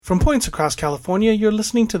From points across California, you're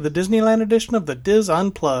listening to the Disneyland edition of the Diz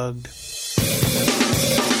Unplugged.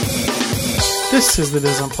 This is the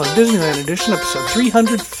Diz Unplugged Disneyland edition, episode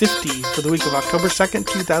 350 for the week of October 2nd,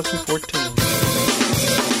 2014.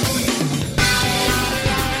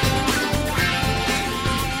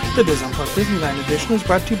 The Diz Unplugged Disneyland edition is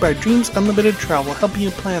brought to you by Dreams Unlimited Travel, helping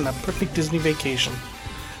you plan a perfect Disney vacation.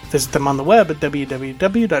 Visit them on the web at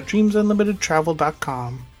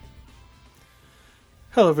www.dreamsunlimitedtravel.com.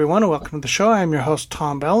 Hello everyone and welcome to the show. I am your host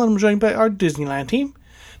Tom Bell and I'm joined by our Disneyland team,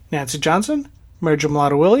 Nancy Johnson, Mary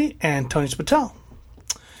Jo Willie, and Tony Spatel.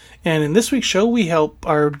 And in this week's show we help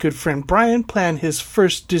our good friend Brian plan his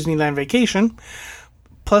first Disneyland vacation.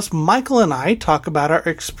 Plus Michael and I talk about our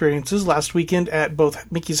experiences last weekend at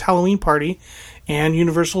both Mickey's Halloween Party and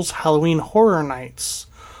Universal's Halloween Horror Nights.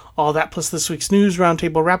 All that plus this week's news,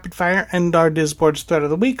 roundtable rapid fire, and our Disboards thread of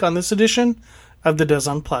the week on this edition of the Diz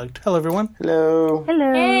Unplugged. Hello, everyone. Hello.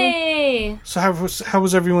 Hello. Hey. So how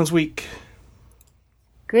was everyone's week?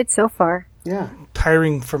 Good so far. Yeah.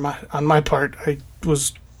 Tiring on my part. I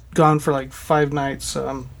was gone for like 5 nights,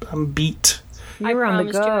 so I'm beat. You were on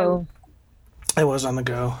the go. I was on the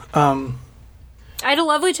go. I had a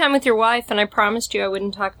lovely time with your wife, and I promised you I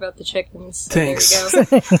wouldn't talk about the chickens. So thanks. There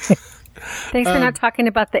you go. Thanks for not talking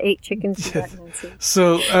about the 8 chickens.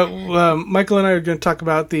 So, Michael and I are going to talk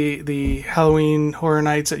about the Halloween Horror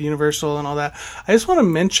Nights at Universal and all that. I just want to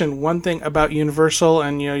mention one thing about Universal,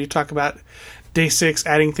 and you talk about Day 6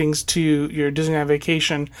 adding things to your Disneyland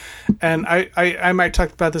vacation, and I might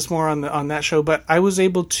talk about this more on that show, but I was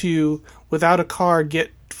able to, without a car,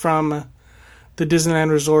 get from the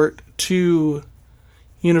Disneyland Resort to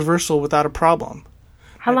Universal without a problem.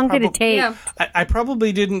 How long did it take? Yeah. I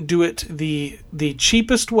probably didn't do it the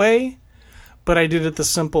cheapest way, but I did it the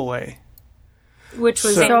simple way. Which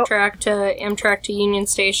was Amtrak to Union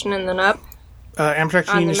Station and then up? Amtrak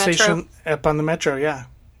to Union Station, up on the Metro, yeah.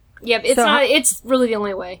 Yep, it's really the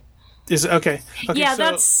only way. Is it? Okay. Yeah,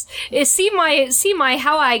 so, see my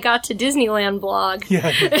How I Got to Disneyland blog.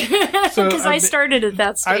 Yeah. Because I started at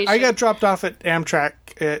that station. I got dropped off at Amtrak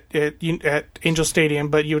at Angel Stadium,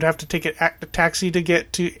 but you would have to take a taxi to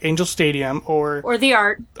get to Angel Stadium or the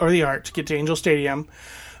Art to get to Angel Stadium.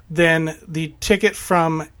 Then the ticket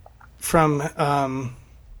from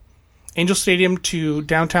Angel Stadium to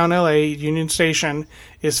downtown LA Union Station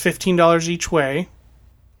is $15 each way.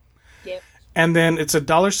 Yep. And then it's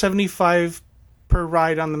 $1.75 per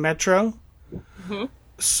ride on the Metro. Mm-hmm.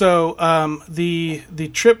 So the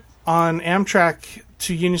trip on Amtrak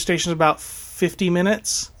to Union Station is about 50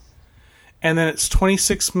 minutes, and then it's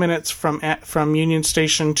 26 minutes from Union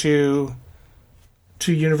Station to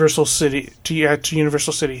Universal City to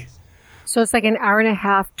Universal City. So it's like an hour and a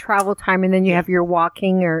half travel time, and then you have your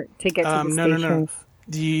walking or to get to the station. No.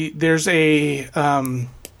 There's a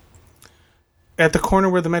at the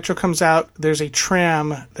corner where the Metro comes out, there's a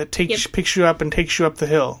tram that picks you up and takes you up the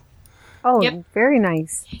hill. Oh, very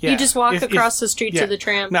nice. Yeah. You just walk across the street to the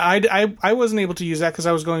tram. Now, I wasn't able to use that because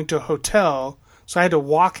I was going to a hotel, so I had to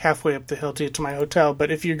walk halfway up the hill to get to my hotel.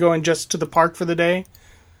 But if you're going just to the park for the day,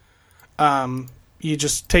 you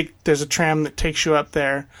just there's a tram that takes you up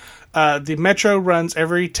there. The Metro runs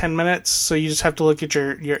every 10 minutes, so you just have to look at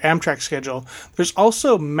your Amtrak schedule. There's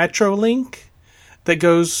also MetroLink that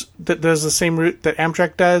does the same route that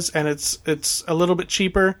Amtrak does, and it's a little bit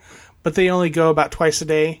cheaper, but they only go about twice a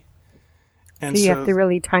day. And so you have to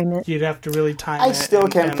really time it. You'd have to really time it. I still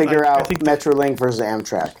can't figure out MetroLink versus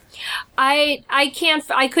Amtrak. I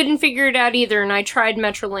couldn't figure it out either, and I tried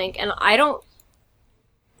MetroLink, and I don't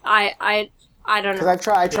know. Because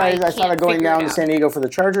I thought of going down to San Diego for the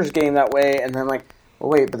Chargers game that way, and then well,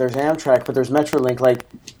 wait, but there's Amtrak, but there's MetroLink, like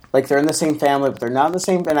they're in the same family, but they're not in the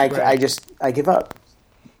same, and I give up.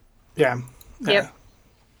 Yeah. Yep.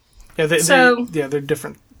 Yeah, they're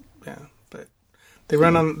different. Yeah, but they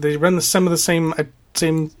run some of the same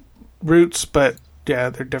routes, but yeah,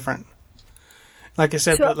 they're different. Like I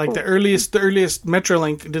said, but like the earliest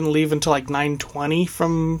MetroLink didn't leave until like 9:20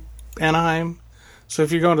 from Anaheim. So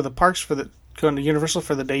if you're going to the parks going to Universal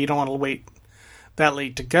for the day, you don't want to wait that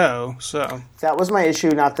late to go. So that was my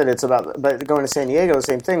issue. Not that it's about, but going to San Diego, the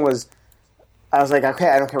same thing was. I was like, okay,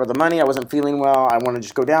 I don't care about the money. I wasn't feeling well. I want to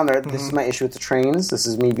just go down there. Mm-hmm. This is my issue with the trains. This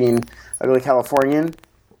is me being a really Californian.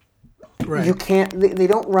 Right. You can't. They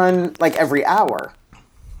don't run like every hour,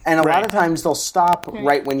 and a lot of times they'll stop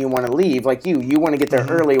right when you want to leave. Like you want to get there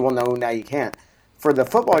early. Well, no, now you can't. For the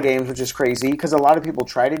football games, which is crazy because a lot of people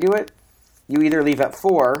try to do it. You either leave at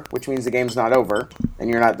 4, which means the game's not over and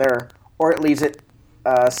you're not there, or it leaves at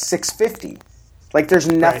 6:50. Like there's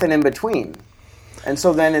nothing in between, and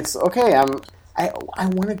so then it's okay. I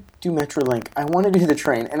want to do Metrolink. I want to do the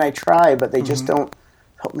train, and I try, but they just don't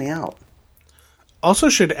help me out. Also,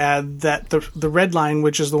 should add that the Red Line,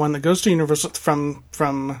 which is the one that goes to Universal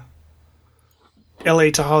from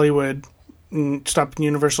L.A. to Hollywood, and stop in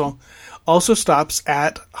Universal, also stops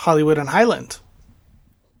at Hollywood and Highland.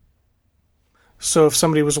 So if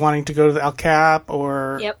somebody was wanting to go to the El Cap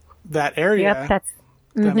or that area, that's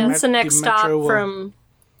the next stop from.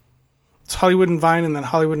 It's Hollywood and Vine, and then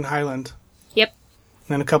Hollywood and Highland. Yep.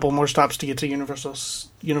 And then a couple more stops to get to Universal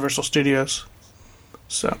Studios.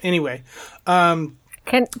 So anyway, let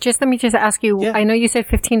me just ask you. Yeah. I know you said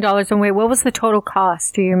 $15 one way. What was the total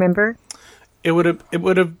cost? Do you remember?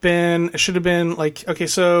 It should have been like, okay,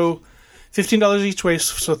 so $15 each way,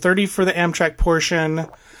 so $30 for the Amtrak portion,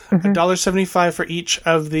 $1.75 for each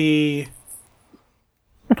of the.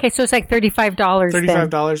 Okay, so it's like $35.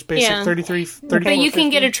 $35 basic, Yeah. 33. But you can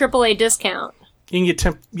get a AAA discount. You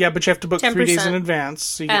can get but you have to book 10%. 3 days in advance,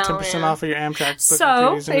 so you get 10% off of your Amtrak.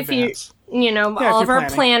 So if all of our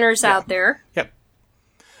planners out there. Yep.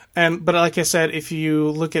 But like I said, if you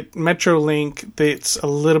look at Metrolink, it's a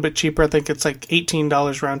little bit cheaper. I think it's like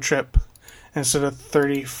 $18 round trip instead of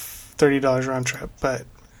 $30 round trip. But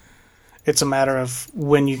it's a matter of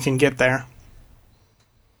when you can get there.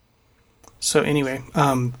 So anyway,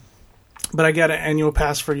 but I got an annual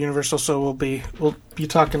pass for Universal, so we'll be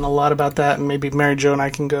talking a lot about that, and maybe Mary Jo and I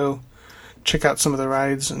can go check out some of the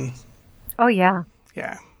rides. And Oh yeah.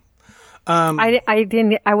 Yeah.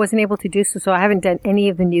 I wasn't able to do so I haven't done any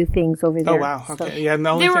of the new things over there. Oh wow. Okay. So. Yeah. And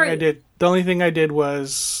the only thing I did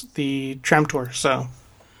was the tram tour. So.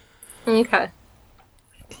 Okay.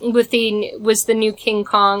 Was the new King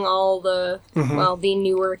Kong all the the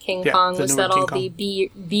newer King Kong, was that all the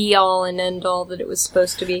be all and end all that it was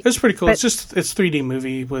supposed to be? It's pretty cool. It's 3D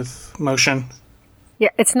movie with motion. Yeah,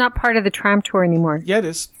 it's not part of the tram tour anymore. Yeah, it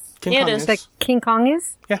is. King Kong is. Like King Kong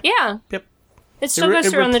is? Yeah. Yeah. Yep. It still goes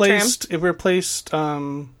through on the tram. It replaced.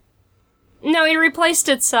 No, it replaced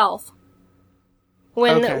itself.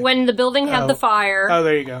 When the building had the fire. Oh,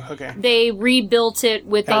 there you go. Okay. They rebuilt it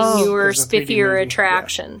with a newer, spiffier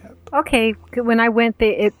attraction. Yeah. Okay. When I went,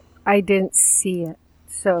 I didn't see it.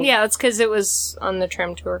 So yeah, it's because it was on the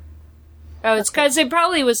tram tour. Oh, it's because it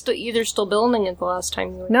probably was either still building it the last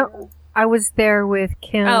time you were there. I was there with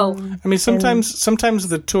Kim. Oh. I mean, sometimes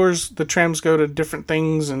the trams go to different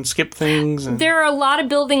things and skip things. And there are a lot of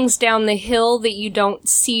buildings down the hill that you don't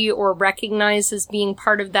see or recognize as being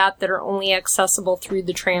part of that are only accessible through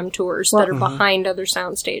the tram tours that are behind other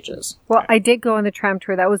sound stages. Well, I did go on the tram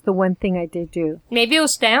tour. That was the one thing I did do. Maybe it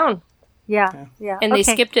was down. Yeah. And they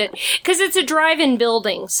skipped it. Because it's a drive-in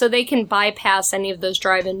building, so they can bypass any of those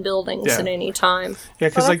drive-in buildings at any time. Yeah,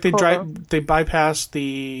 because they bypass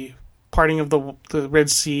the parting of the Red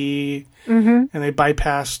Sea, and they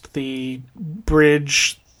bypassed the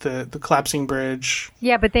bridge, the collapsing bridge.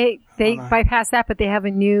 Yeah, but they bypassed that, but they have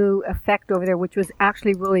a new effect over there, which was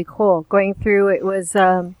actually really cool. Going through, it was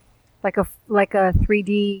like a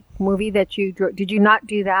 3D movie that you drew. Did you not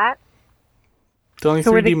do that? The only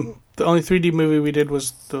 3D movie we did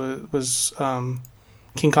was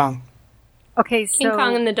King Kong. Okay, so King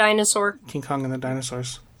Kong and the dinosaur. King Kong and the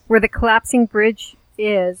dinosaurs. Where the collapsing bridge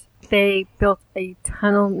is, they built a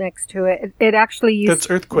tunnel next to it. It actually used... That's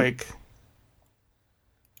Earthquake.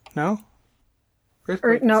 No?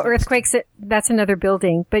 Earthquakes, that's another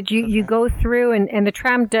building. But you go through, and the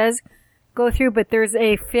tram does go through, but there's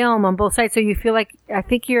a film on both sides, so you feel like, I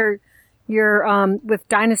think you're with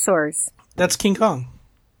dinosaurs. That's King Kong.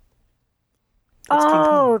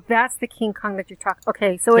 That's the King Kong that you're talking...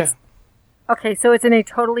 Okay, so it's in a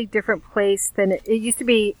totally different place than it used to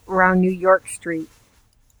be around New York Street.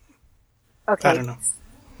 Okay. I don't know.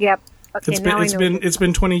 Yep. Okay, it's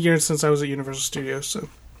been 20 years since I was at Universal Studios, so.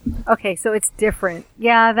 Okay, so it's different.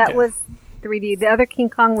 Yeah, that was 3D. The other King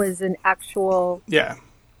Kong was an actual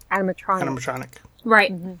animatronic.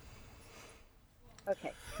 Right. Mm-hmm.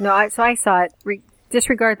 Okay. No, I saw it.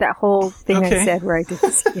 Disregard that whole thing I said where I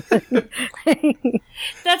didn't see it.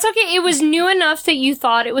 That's okay. It was new enough that you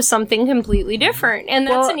thought it was something completely different. And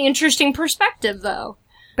that's an interesting perspective, though.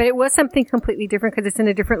 But it was something completely different because it's in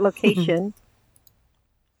a different location.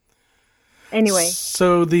 Anyway.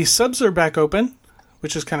 So the subs are back open,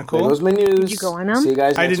 which is kind of cool. There goes my news. Did you go on them? See you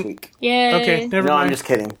guys next week. Yay. Okay, never mind. No, I'm just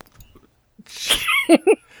kidding.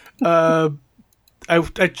 I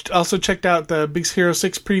also checked out the Big Hero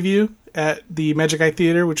 6 preview at the Magic Eye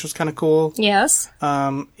Theater, which was kind of cool. Yes.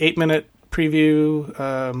 8-minute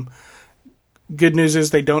preview. Good news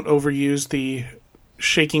is they don't overuse the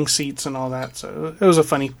shaking seats and all that, so it was a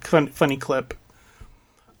funny clip.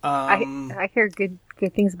 I hear good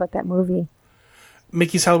things about that movie.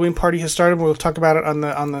 Mickey's Halloween Party has started. We'll talk about it on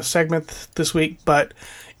the segment this week, but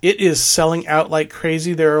it is selling out like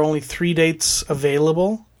crazy. There are only 3 dates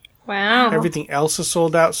available. Wow. Everything else is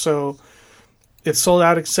sold out, so it's sold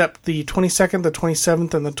out except the 22nd, the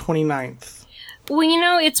 27th, and the 29th.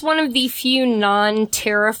 Well, it's one of the few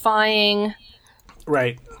non-terrifying...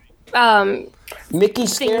 Right. Mickey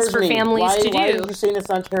scares things for me. families to do. Why are you saying it's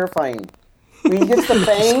not terrifying? When he gets the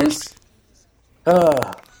fangs...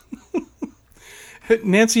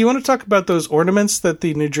 Nancy, you want to talk about those ornaments that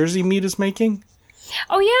the New Jersey meat is making?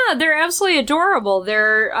 Oh yeah, they're absolutely adorable.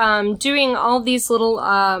 They're doing all these little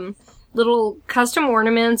custom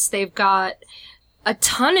ornaments. They've got a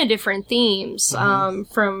ton of different themes,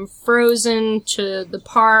 from Frozen to the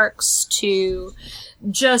parks to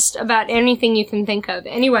just about anything you can think of.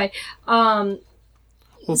 Anyway,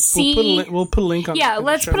 we'll put a link on. Yeah,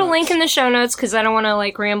 let's put a link in the show notes because I don't want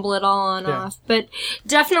to ramble it all on off. But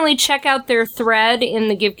definitely check out their thread in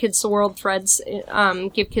the Give Kids the World threads.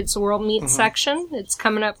 Give Kids the World meat section. It's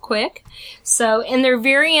coming up quick. So, and they're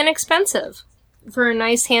very inexpensive for a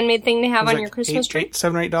nice handmade thing to have on your Christmas tree.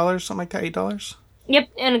 $7 or $8, something like that. $8. Yep,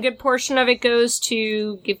 and a good portion of it goes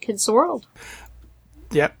to Give Kids the World.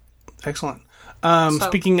 Yep, excellent.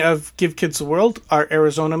 Speaking of Give Kids the World, our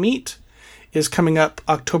Arizona meet is coming up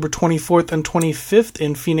October 24th and 25th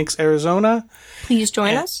in Phoenix, Arizona. Please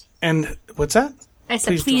join us. And what's that? I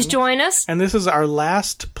said, please join us. And this is our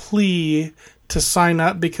last plea to sign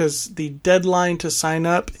up because the deadline to sign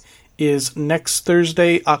up is next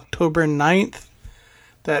Thursday, October 9th.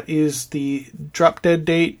 That is the drop dead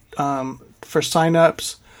date for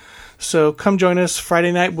sign-ups. So come join us.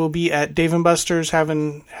 Friday night we'll be at Dave & Buster's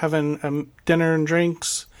having dinner and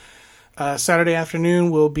drinks. Saturday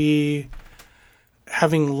afternoon we'll be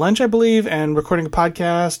having lunch, I believe, and recording a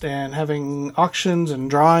podcast and having auctions and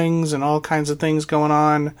drawings and all kinds of things going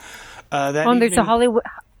on. There's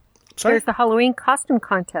the Halloween costume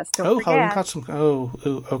contest. Don't forget. Halloween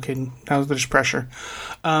costume. Okay. Now there's pressure.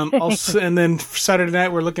 Also, and then Saturday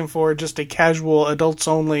night we're looking for just a casual,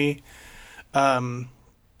 adults-only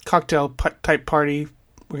cocktail type party.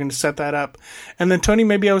 We're going to set that up. And then, Tony,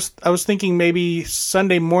 maybe I was thinking maybe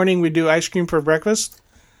Sunday morning we do ice cream for breakfast?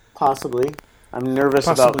 Possibly. I'm nervous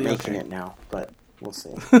about making it now, but we'll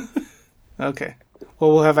see. Okay.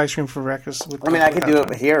 Well, we'll have ice cream for breakfast. I could do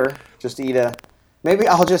it here. Just eat Maybe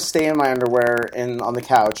I'll just stay in my underwear on the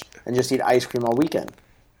couch and just eat ice cream all weekend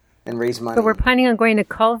and raise money. But we're planning on going to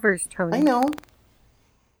Culver's, Tony. I know.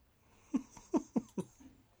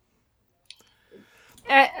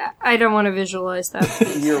 I don't want to visualize that.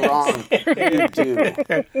 You're wrong. You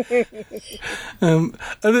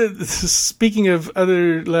do. Speaking of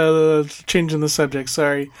other changing the subject,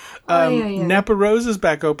 sorry. Napa Rose is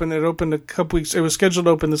back open. It opened a couple weeks. It was scheduled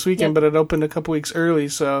to open this weekend, but it opened a couple weeks early,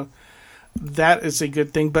 so that is a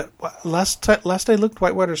good thing. But last I looked,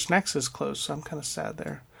 Whitewater Snacks is closed, so I'm kind of sad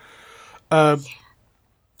there.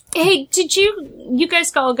 Hey, did you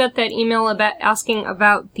guys all got that email about asking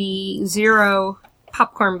about the Zero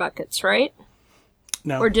popcorn buckets, right?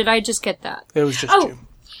 No. Or did I just get that? It was just you.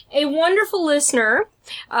 A wonderful listener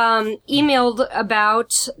emailed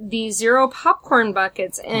about the Zero popcorn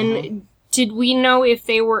buckets, and did we know if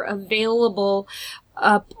they were available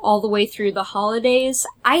up all the way through the holidays?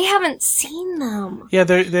 I haven't seen them. Yeah,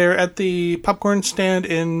 they're at the popcorn stand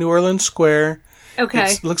in New Orleans Square.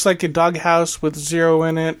 Okay. It looks like a doghouse with Zero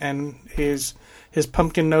in it, and his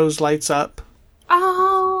pumpkin nose lights up.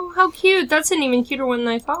 Oh, how cute. That's an even cuter one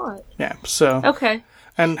than I thought. Yeah, so... Okay.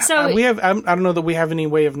 And so we have... I don't know that we have any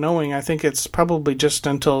way of knowing. I think it's probably just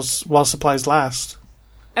while supplies last.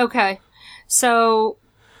 Okay. So...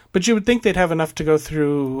 But you would think they'd have enough to go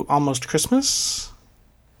through almost Christmas?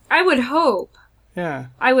 I would hope. Yeah.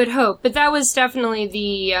 I would hope. But that was definitely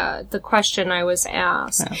the question I was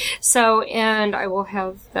asked. Yeah. So, and I will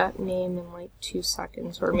have that name in 2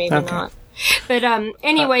 seconds, or maybe not. But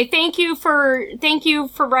anyway, thank you for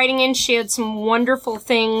writing in. She had some wonderful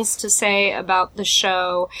things to say about the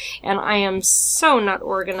show, and I am so not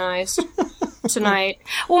organized tonight.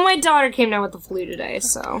 Well, my daughter came down with the flu today,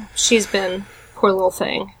 so she's been poor little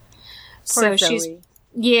thing. Poor Zoe.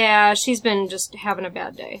 She's been just having a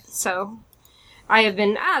bad day. So I have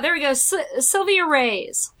been. There we go. Sylvia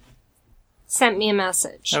Reyes sent me a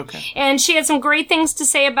message. Okay. And she had some great things to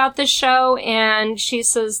say about the show, and she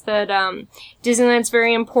says that Disneyland's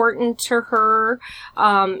very important to her,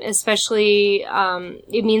 especially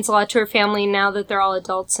it means a lot to her family now that they're all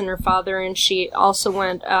adults and her father, and she also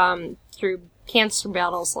went through cancer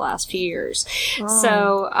battles the last few years. Oh.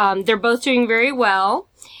 So they're both doing very well.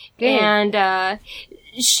 Good. And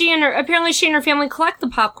she and her family collect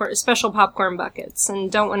the special popcorn buckets,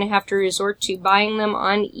 and don't want to have to resort to buying them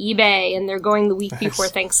on eBay, and they're going the week before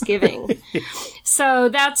Thanksgiving.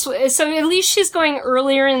 So at least she's going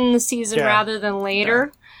earlier in the season rather than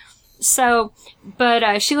later. Yeah. So,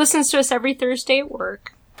 but she listens to us every Thursday at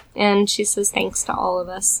work, and she says thanks to all of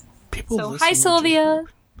us. Hi, Sylvia.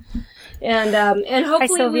 And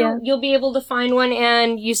hopefully you'll be able to find one,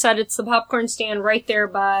 and you said it's the popcorn stand right there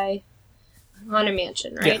by Haunted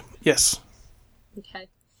Mansion, right? Yeah. Yes. Okay.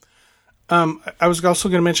 I was also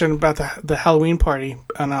going to mention about the Halloween party,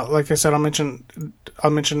 and like I said, I'll mention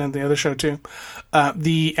in the other show too.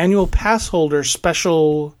 The annual pass holder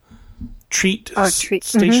special treat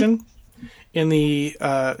station in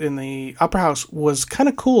the Opera House was kind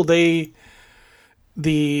of cool. The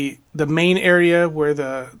main area where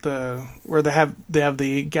they have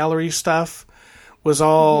the gallery stuff was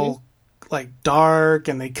all like dark,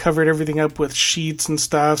 and they covered everything up with sheets and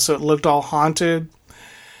stuff, so it looked all haunted.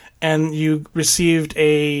 And you received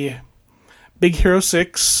a Big Hero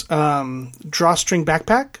 6 drawstring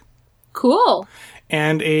backpack. Cool.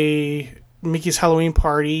 And a Mickey's Halloween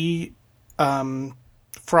Party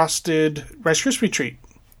frosted Rice Krispie treat.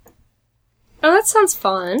 Oh, that sounds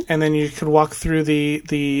fun. And then you could walk through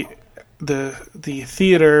the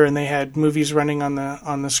theater, and they had movies running on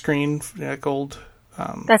the screen, like old.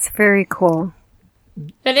 That's very cool.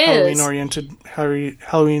 It is Halloween-oriented,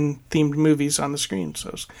 Halloween-themed movies on the screen, so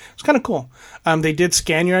it's kind of cool. They did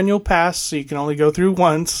scan your annual pass, so you can only go through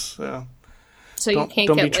once. So you can't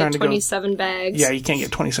get like 27 bags. Yeah, you can't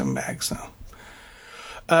get 27 bags.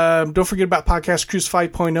 No. Don't forget about Podcast Cruise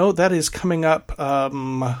 5.0. That is coming up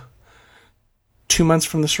 2 months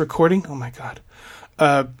from this recording. Oh my god.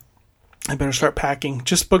 I better start packing.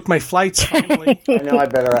 Just booked my flights finally. I know I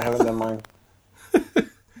better. I haven't done mine.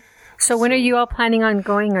 So when are you all planning on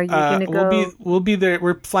going? Are you going to go? We'll be there.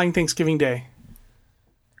 We're flying Thanksgiving Day.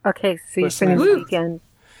 Okay, so you're spending the weekend.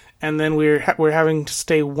 And then we're having to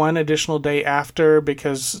stay one additional day after,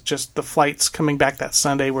 because just the flights coming back that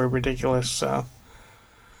Sunday were ridiculous. So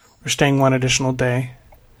we're staying one additional day.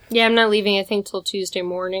 Yeah, I'm not leaving, I think, till Tuesday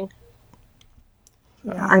morning.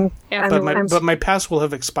 But my pass will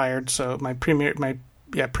have expired, so my premier pass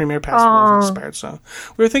will have expired. So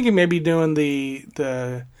we were thinking maybe doing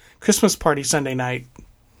the Christmas party Sunday night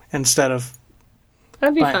instead of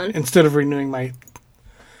fun. Instead of renewing my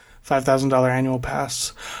 $5,000 annual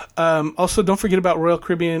pass. Also, don't forget about Royal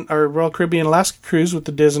Caribbean Alaska Cruise with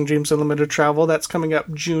the Diz and Dreams Unlimited Travel. That's coming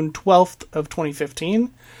up June 12th of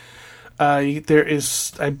 2015. There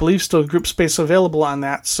is, I believe, still group space available on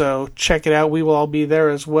that, so check it out. We will all be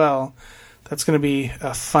there as well. That's going to be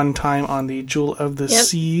a fun time on the Jewel of the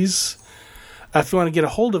Seas. If you want to get a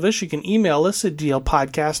hold of us, you can email us at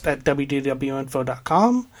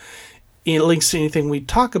dlpodcast@wdwinfo.com. Links to anything we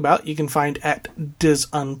talk about you can find at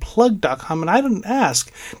disunplug.com. And I didn't ask,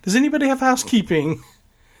 does anybody have housekeeping?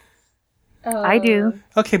 I do.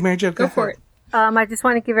 Okay, Mary Jo, go for it. I just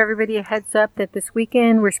want to give everybody a heads up that this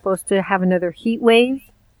weekend we're supposed to have another heat wave.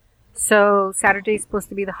 So Saturday's supposed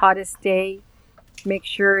to be the hottest day. Make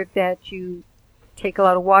sure that you take a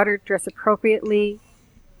lot of water, dress appropriately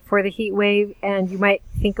for the heat wave, and you might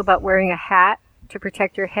think about wearing a hat to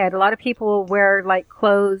protect your head. A lot of people will wear light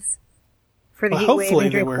clothes for the heat wave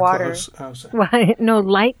and drink water. No,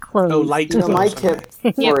 light clothes. Oh, light clothes. My tip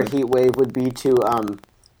for a heat wave would be to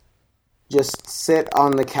just sit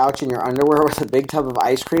on the couch in your underwear with a big tub of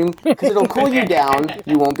ice cream, because it'll cool you down.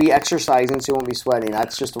 You won't be exercising, so you won't be sweating.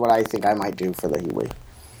 That's just what I think I might do for the heat wave.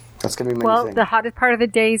 That's going to be my thing. The hottest part of the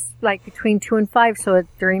day is like between 2 and 5, so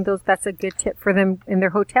during those, that's a good tip for them in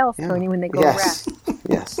their hotels, Tony, when they go rest.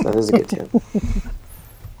 Yes, that is a good tip.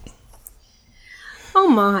 Oh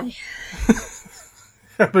my.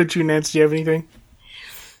 How about you, Nance? Do you have anything?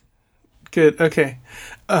 Good, okay.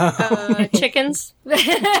 Chickens.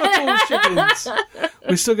 Chickens.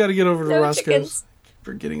 We still got to get over to Roscoe's. Chickens.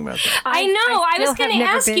 Forgetting about that. I know. I was going to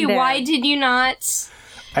ask you, why did you not?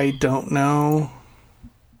 I don't know.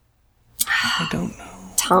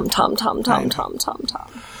 Tom.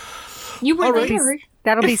 You were there.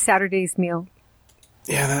 That'll be Saturday's meal.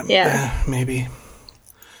 Yeah, maybe.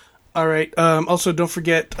 All right. Also, don't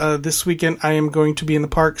forget, this weekend I am going to be in the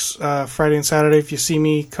parks Friday and Saturday. If you see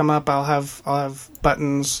me come up, I'll have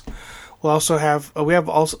buttons. We'll also have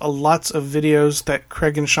lots of videos that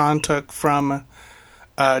Craig and Sean took from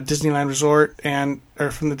Disneyland Resort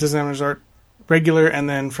or from the Disneyland Resort regular, and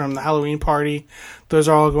then from the Halloween party. Those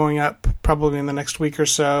are all going up probably in the next week or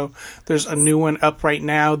so. There's a new one up right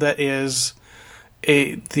now that is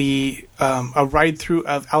a ride through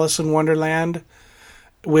of Alice in Wonderland.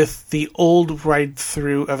 with the old ride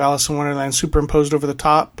through of Alice in Wonderland superimposed over the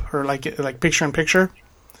top, or like picture in picture,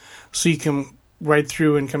 so you can ride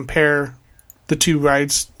through and compare the two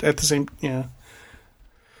rides at the same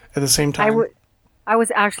time. I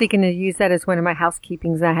was actually going to use that as one of my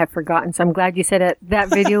housekeepings that I had forgotten. So I'm glad you said it. That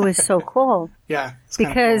video is so cool. Yeah,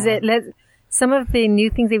 because cool. Some of the new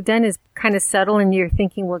things they've done is kind of subtle, and you're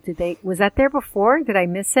thinking, well, was that there before? Did I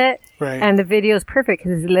miss it? Right. And the video is perfect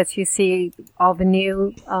because it lets you see all the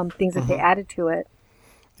new things that they added to it.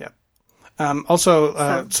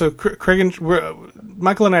 So Craig and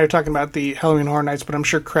Michael and I are talking about the Halloween Horror Nights, but I'm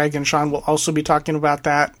sure Craig and Sean will also be talking about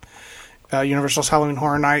that, Universal's Halloween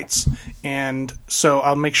Horror Nights. And so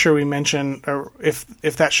I'll make sure we mention, or if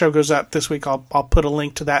that show goes up this week, I'll put a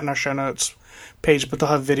link to that in our show notes page, but they'll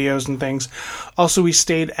have videos and things. Also, I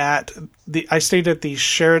stayed at the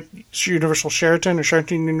Universal Sheraton, or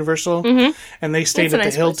Sheraton Universal, and they stayed at the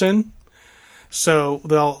Hilton. Place. So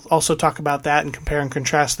they'll also talk about that and compare and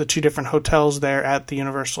contrast the two different hotels there at the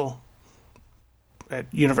Universal. I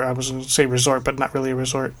was going to say resort, but not really a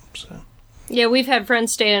resort. So. Yeah, we've had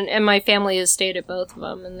friends stay in, and my family has stayed at both of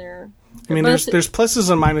them, and they're there's pluses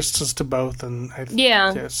and minuses to both, and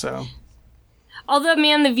so. Although,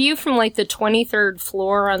 man, the view from like the 23rd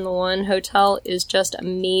floor on the one hotel is just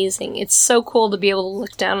amazing. It's so cool to be able to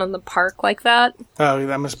look down on the park like that. Oh,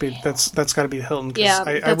 that's got to be the Hilton. Yeah,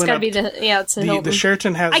 that's got to be it's the Hilton. The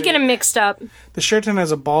Sheraton has. I get them mixed up. The Sheraton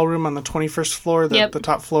has a ballroom on the 21st floor, the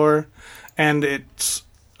top floor, and it's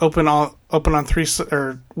open on three,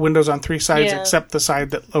 or windows on three sides, except the side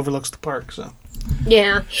that overlooks the park. So.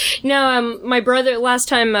 Yeah. No, my brother last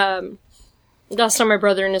time my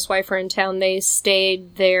brother and his wife were in town, they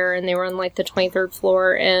stayed there, and they were on like the 23rd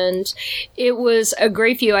floor, and it was a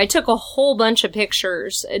great view. I took a whole bunch of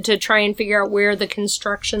pictures to try and figure out where the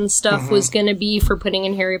construction stuff was going to be for putting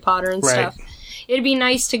in Harry Potter and stuff. It'd be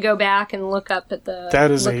nice to go back and look up at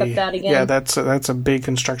that again. Yeah, that's a big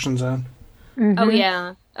construction zone. Mm-hmm.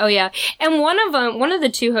 Oh yeah. And one of the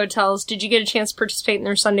two hotels, did you get a chance to participate in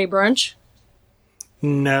their Sunday brunch?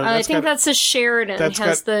 No, I think that's the Sheraton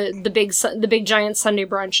has the big giant Sunday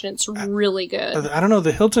brunch, and it's really good. I don't know.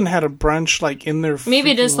 The Hilton had a brunch like in their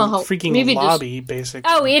freaking lobby, basically.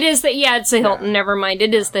 Oh, it is it's the Hilton. Yeah. Never mind,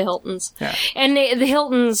 it is the Hilton's. Yeah. And the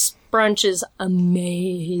Hilton's brunch is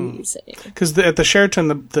amazing. Because at the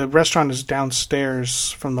Sheraton, the restaurant is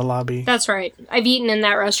downstairs from the lobby. That's right. I've eaten in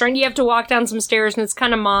that restaurant. You have to walk down some stairs, and it's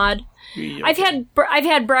kind of mod. Yeah, okay. I've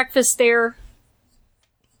had breakfast there.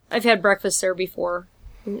 I've had breakfast there before.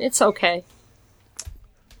 It's okay.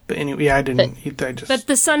 But anyway, I didn't eat that. But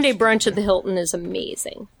the Sunday brunch at the Hilton is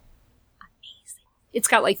amazing. It's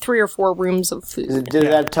got like 3 or 4 rooms of food. Did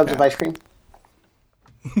it have tubs of ice cream?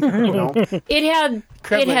 No. It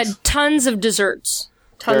had tons of desserts.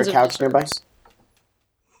 Is there a couch nearby?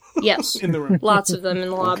 Yes, in the room. Lots of them in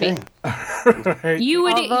the lobby. Okay. Right. You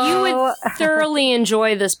would thoroughly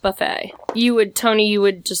enjoy this buffet. Tony, you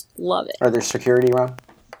would just love it. Are there security around?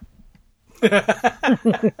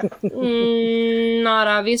 Not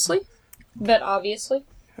obviously, but obviously.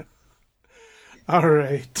 All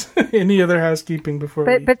right. Any other housekeeping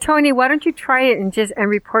before? But Tony, why don't you try it and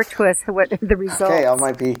report to us what the results? Okay, I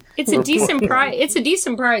might be. It's a decent price. It's a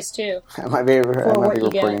decent price too. I might be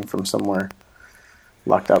reporting from somewhere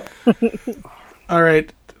locked up. All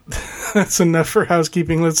right, that's enough for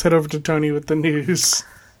housekeeping. Let's head over to Tony with the news.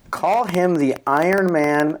 Call him the Iron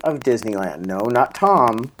Man of Disneyland. No, not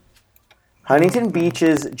Tom. Huntington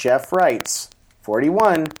Beach's Jeff Wrights,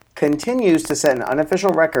 41, continues to set an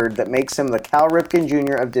unofficial record that makes him the Cal Ripken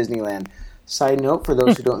Jr. of Disneyland. Side note, for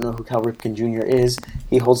those who don't know who Cal Ripken Jr. is,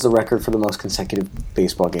 he holds the record for the most consecutive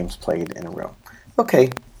baseball games played in a row. Okay,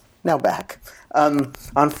 now back. On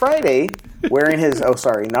Friday,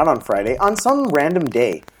 on some random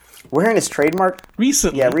day, wearing his trademark...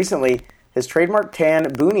 Recently, his trademark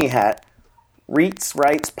tan boonie hat,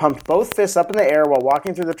 Wrights pumped both fists up in the air while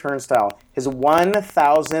walking through the turnstile, his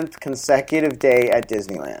 1,000th consecutive day at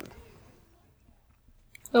Disneyland.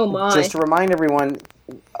 Oh my. Just to remind everyone,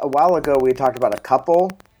 a while ago we had talked about a couple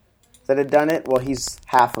that had done it. Well, he's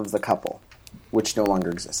half of the couple, which no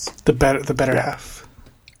longer exists. The better half.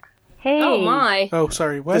 Hey. Oh my. Oh,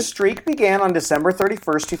 sorry, what? The streak began on December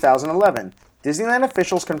 31st, 2011. Disneyland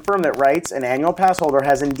officials confirmed that Wrights, an annual pass holder,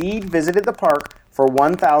 has indeed visited the park for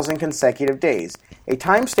 1,000 consecutive days. A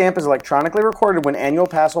timestamp is electronically recorded when annual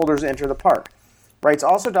pass holders enter the park. Wrights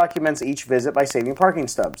also documents each visit by saving parking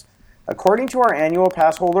stubs. According to our annual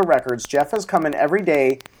pass holder records, Jeff has come in every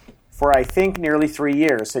day for, I think, nearly 3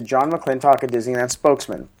 years, said John McClintock, a Disneyland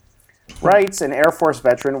spokesman. Wrights, an Air Force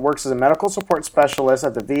veteran, works as a medical support specialist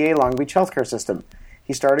at the VA Long Beach Healthcare System.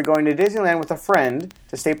 He started going to Disneyland with a friend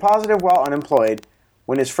to stay positive while unemployed.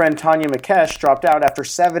 When his friend Tanya Mikesh dropped out after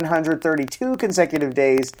 732 consecutive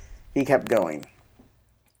days, he kept going.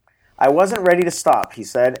 I wasn't ready to stop, he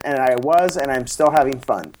said, and I'm still having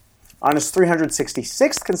fun. On his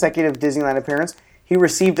 366th consecutive Disneyland appearance, he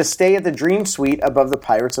received a stay at the Dream Suite above the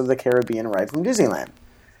Pirates of the Caribbean ride from Disneyland.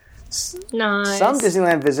 Nice. Some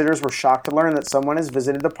Disneyland visitors were shocked to learn that someone has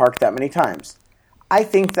visited the park that many times. I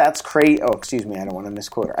think that's crazy. Oh, excuse me, I don't want to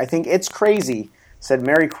misquote her. I think it's crazy, said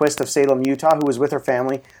Mary Quist of Salem, Utah, who was with her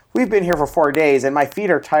family. We've been here for 4 days, and my feet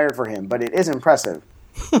are tired for him, but it is impressive.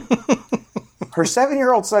 Her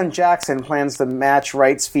 7-year-old son, Jackson, plans to match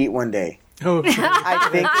Wright's feet one day. Oh, I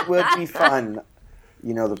think it would be fun.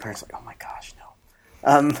 You know, the parents are like, oh my gosh,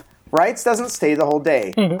 no. Wright's doesn't stay the whole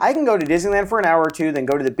day. I can go to Disneyland for an hour or two, then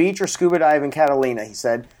go to the beach or scuba dive in Catalina, he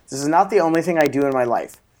said. This is not the only thing I do in my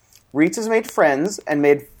life. Reitz has made friends and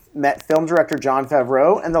met film director Jon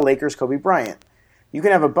Favreau and the Lakers' Kobe Bryant. You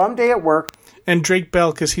can have a bum day at work. And Drake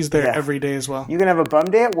Bell, because he's there every day as well. You can have a bum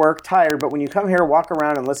day at work, tired, but when you come here, walk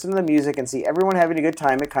around and listen to the music and see everyone having a good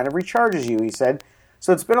time, it kind of recharges you, he said.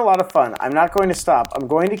 So it's been a lot of fun. I'm not going to stop. I'm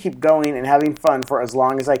going to keep going and having fun for as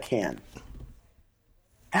long as I can.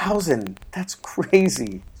 1,000. That's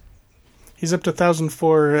crazy. He's up to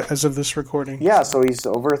 1,004 as of this recording. Yeah, so he's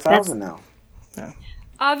over 1,000 now. Yeah.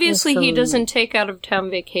 Obviously, he doesn't take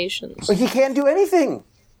out-of-town vacations. But he can't do anything.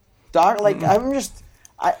 Doc, like,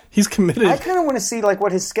 he's committed. I kind of want to see, like,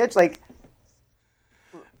 what his schedule, like...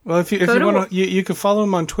 Well, if you want to, you can follow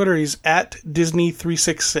him on Twitter. He's at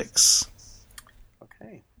Disney366.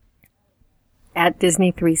 Okay. At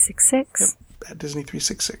Disney366. Yep, at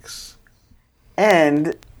Disney366.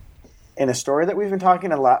 And in a story that we've been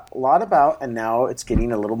talking a lot about, and now it's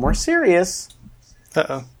getting a little more serious.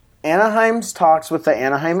 Uh-oh. Anaheim's talks with the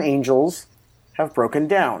Anaheim Angels have broken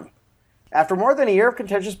down. After more than a year of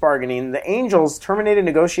contentious bargaining, the Angels terminated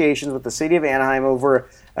negotiations with the city of Anaheim over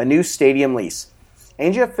a new stadium lease.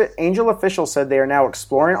 Angel officials said they are now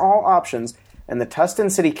exploring all options, and the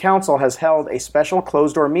Tustin City Council has held a special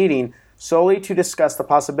closed-door meeting solely to discuss the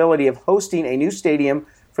possibility of hosting a new stadium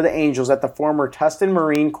for the Angels at the former Tustin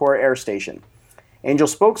Marine Corps Air Station. Angel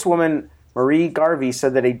spokeswoman Marie Garvey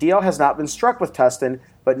said that a deal has not been struck with Tustin,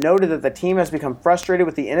 but noted that the team has become frustrated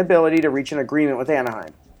with the inability to reach an agreement with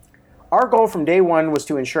Anaheim. Our goal from day one was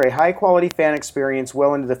to ensure a high-quality fan experience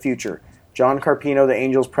well into the future, John Carpino, the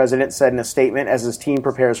Angels president, said in a statement as his team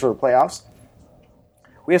prepares for the playoffs.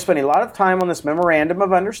 We have spent a lot of time on this memorandum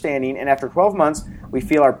of understanding, and after 12 months, we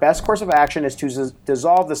feel our best course of action is to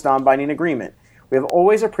dissolve this non-binding agreement. We have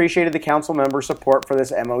always appreciated the council members' support for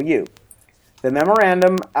this MOU. The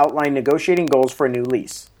memorandum outlined negotiating goals for a new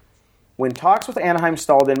lease. When talks with Anaheim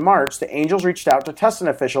stalled in March, the Angels reached out to Tustin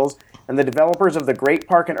officials and the developers of the Great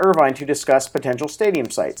Park in Irvine to discuss potential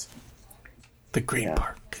stadium sites. The Great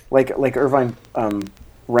Park. Like Irvine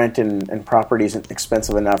rent and property isn't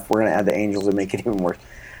expensive enough. We're going to add the Angels and make it even worse.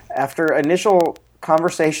 After initial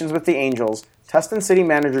conversations with the Angels, Tustin City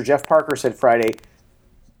Manager Jeff Parker said Friday,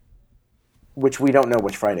 which we don't know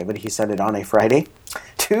which Friday, but he said it on a Friday,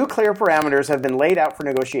 2 clear parameters have been laid out for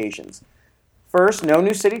negotiations. First, no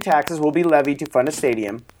new city taxes will be levied to fund a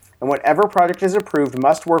stadium, and whatever project is approved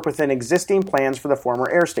must work within existing plans for the former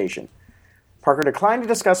air station. Parker declined to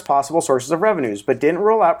discuss possible sources of revenues, but didn't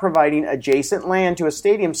rule out providing adjacent land to a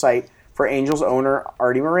stadium site for Angels owner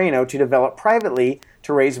Artie Moreno to develop privately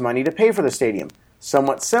to raise money to pay for the stadium,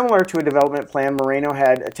 somewhat similar to a development plan Moreno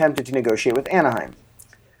had attempted to negotiate with Anaheim.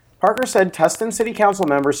 Parker said Tustin City Council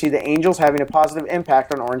members see the Angels having a positive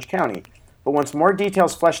impact on Orange County, but wants more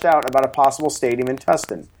details fleshed out about a possible stadium in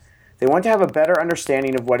Tustin. They want to have a better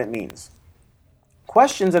understanding of what it means.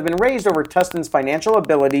 Questions have been raised over Tustin's financial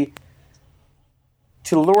ability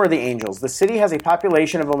to lure the Angels. The city has a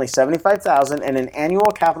population of only 75,000 and an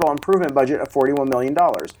annual capital improvement budget of $41 million.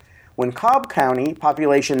 When Cobb County,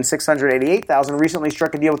 population 688,000, recently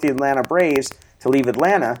struck a deal with the Atlanta Braves to leave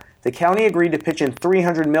Atlanta, the county agreed to pitch in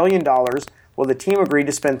 $300 million, while the team agreed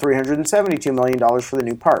to spend $372 million for the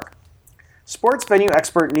new park. Sports venue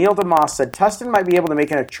expert Neil DeMoss said Tustin might be able to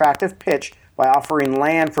make an attractive pitch by offering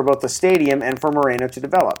land for both the stadium and for Moreno to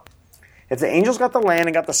develop. If the Angels got the land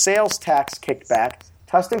and got the sales tax kicked back,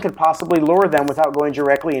 Tustin could possibly lure them without going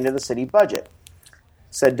directly into the city budget,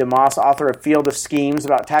 said DeMoss, author of Field of Schemes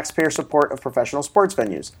about taxpayer support of professional sports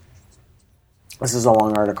venues. This is a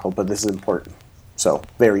long article, but this is important. So,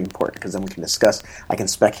 very important, because then we can discuss. I can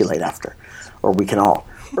speculate after, or we can all.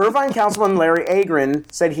 Irvine Councilman Larry Agrin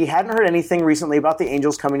said he hadn't heard anything recently about the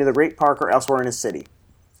Angels coming to the Great Park or elsewhere in his city.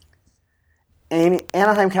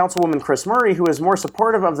 Anaheim Councilwoman Chris Murray, who is more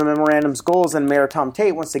supportive of the memorandum's goals than Mayor Tom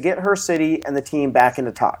Tate, wants to get her city and the team back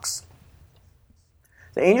into talks.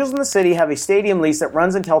 The Angels and the city have a stadium lease that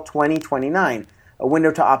runs until 2029. A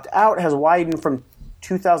window to opt out has widened from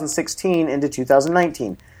 2016 into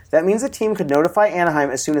 2019. That means the team could notify Anaheim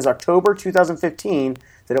as soon as October 2015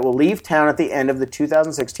 that it will leave town at the end of the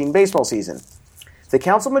 2016 baseball season. If the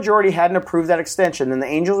council majority hadn't approved that extension, then the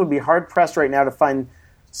Angels would be hard-pressed right now to find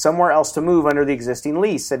somewhere else to move under the existing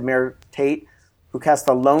lease, said Mayor Tate, who cast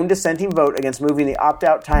the lone dissenting vote against moving the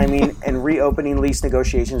opt-out timing and reopening lease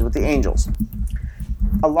negotiations with the Angels.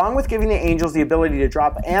 Along with giving the Angels the ability to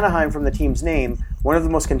drop Anaheim from the team's name, one of the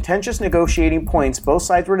most contentious negotiating points both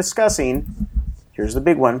sides were discussing, here's the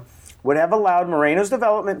big one, would have allowed Moreno's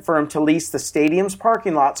development firm to lease the stadium's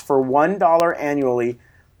parking lots for $1 annually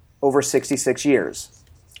over 66 years.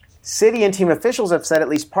 City and team officials have said at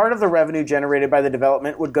least part of the revenue generated by the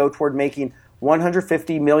development would go toward making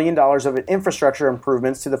 $150 million of infrastructure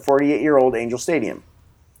improvements to the 48-year-old Angel Stadium.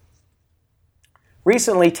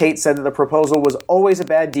 Recently, Tate said that the proposal was always a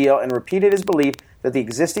bad deal and repeated his belief that the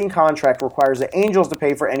existing contract requires the Angels to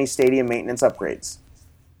pay for any stadium maintenance upgrades.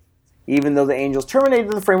 Even though the Angels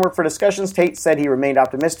terminated the framework for discussions, Tate said he remained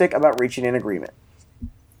optimistic about reaching an agreement.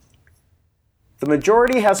 The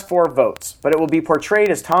majority has 4 votes, but it will be portrayed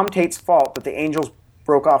as Tom Tate's fault that the Angels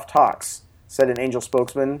broke off talks, said an Angel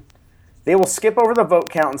spokesman. They will skip over the vote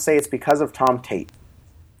count and say it's because of Tom Tate.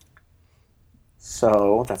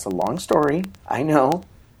 So, that's a long story, I know.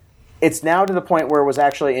 It's now to the point where it was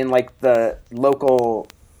actually in, like, the local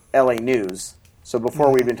LA news. So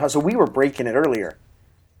before we'd been talking, so we were breaking it earlier.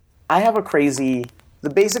 I have a crazy,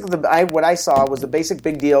 what I saw was the basic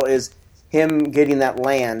big deal is him getting that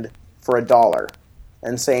land for $1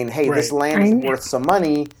 and saying, hey, this land is worth some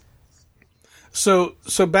money. So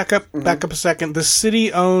back up a second. The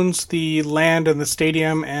city owns the land and the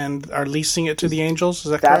stadium and are leasing it to the Angels.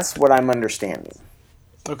 Is that correct? That's what I'm understanding.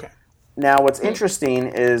 Okay. Now, what's interesting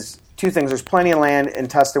is 2 things. There's plenty of land in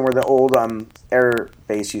Tustin where the old air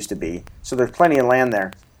base used to be. So there's plenty of land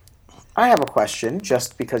there. I have a question,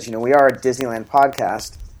 just because, we are a Disneyland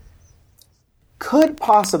podcast. Could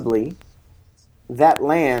possibly that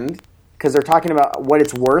land, because they're talking about what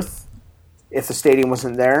it's worth if the stadium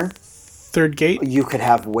wasn't there. Third gate? You could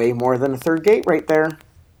have way more than a third gate right there.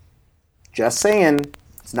 Just saying.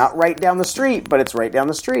 It's not right down the street, but it's right down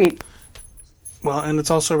the street. Well, and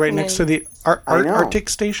it's also right next to the Arctic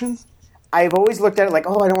station? I've always looked at it like, I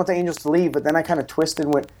don't want the Angels to leave, but then I kind of twisted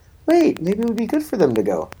and went, wait, maybe it would be good for them to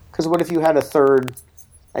go. Because what if you had a third,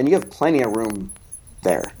 and you have plenty of room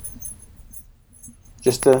there?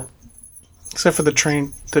 Just to... Except for the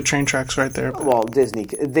train tracks right there. But. Well, Disney,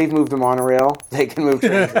 they've moved the monorail. They can move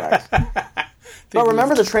train tracks. But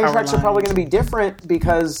remember, the train tracks are probably going to be different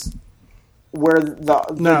because where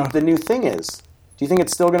the new thing is. Do you think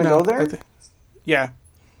it's still going to go there? Yeah.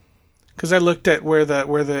 Because I looked at where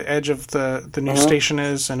the edge of the new station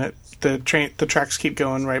is, and the tracks keep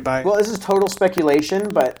going right by. Well, this is total speculation,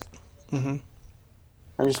 but I'm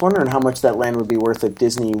just wondering how much that land would be worth if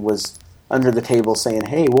Disney was under the table saying,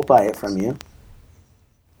 hey, we'll buy it from you.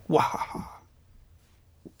 Wow.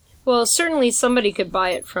 Well, certainly somebody could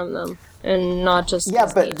buy it from them, and not just Yeah,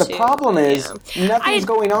 Disney but the too. problem is nothing's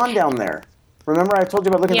going on down there. Remember I told you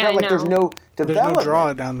about looking at that? Like, there's no development. There's no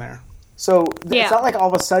draw down there. So it's not like all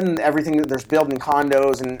of a sudden everything, there's building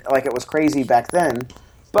condos and like it was crazy back then.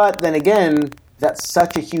 But then again, that's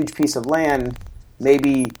such a huge piece of land,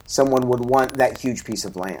 maybe someone would want that huge piece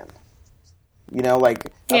of land.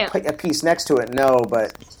 A piece next to it, no,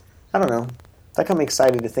 but I don't know. That got me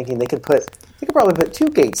excited to thinking they could probably put 2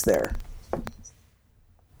 gates there.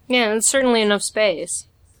 Yeah, it's certainly enough space.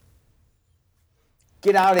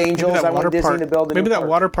 Get out, Angels. I want Disney to build a Maybe new that park.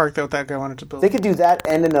 water park that guy wanted to build. They could do that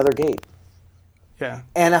and another gate. Yeah.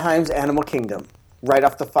 Anaheim's Animal Kingdom. Right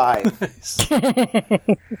off the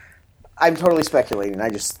 5. I'm totally speculating.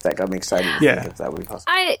 That got me excited to think if that would be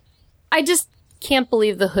possible. I just can't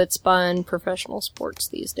believe the chutzpah in professional sports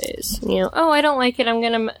these days. I don't like it.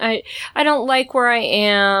 I don't like where I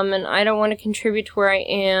am, and I don't want to contribute to where I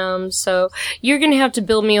am, so you're gonna have to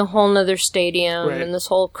build me a whole nother stadium, and this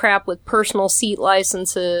whole crap with personal seat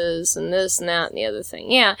licenses, and this and that and the other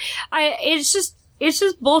thing. Yeah. It's just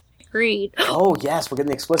bullshit greed. Oh, yes, we're getting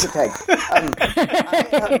the explicit tag. I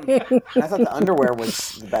thought the underwear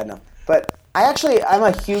was bad enough. But I'm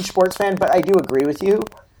a huge sports fan, but I do agree with you.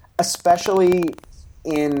 Especially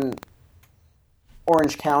in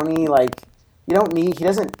Orange County, like,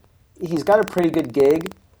 he's got a pretty good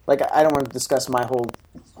gig. Like, I don't want to discuss my whole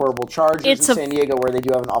horrible Chargers in San Diego where they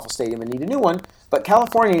do have an awful stadium and need a new one. But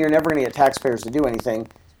California, you're never going to get taxpayers to do anything.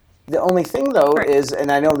 The only thing, though, is,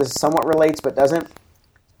 and I know this somewhat relates but doesn't,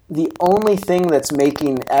 the only thing that's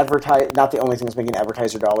making not the only thing that's making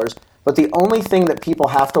advertiser dollars, but the only thing that people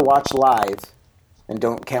have to watch live and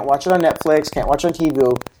can't watch it on Netflix, can't watch it on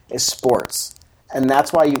TV, is sports. And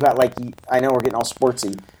that's why you got, like, I know we're getting all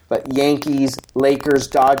sportsy, but Yankees, Lakers,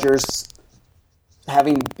 Dodgers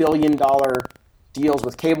having billion-dollar deals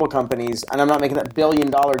with cable companies, and I'm not making that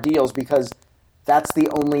billion-dollar deals because that's the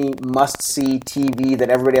only must-see TV that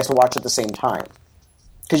everybody has to watch at the same time.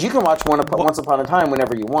 Because you can watch Once Upon a Time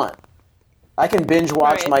whenever you want. I can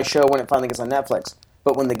binge-watch my show when it finally gets on Netflix.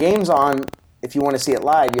 But when the game's on, if you want to see it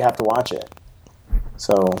live, you have to watch it.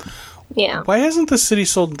 So... Yeah. Why hasn't the city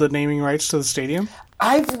sold the naming rights to the stadium?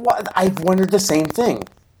 I've wondered the same thing.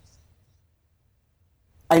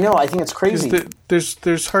 I know, I think it's crazy.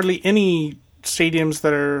 There's hardly any stadiums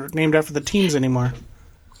that are named after the teams anymore.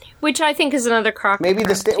 Which I think is another crock. Maybe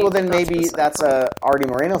maybe that's a Artie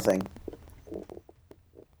Moreno thing.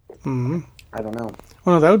 Mm-hmm. I don't know.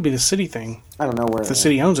 Well, no, that would be the city thing. I don't know where the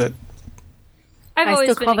city owns it. I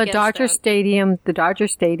still call the Dodger Stadium the Dodger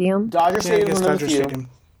Stadium. Dodger Stadium is Dodger Stadium.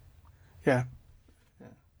 Yeah.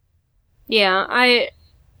 Yeah,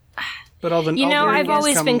 But all the I've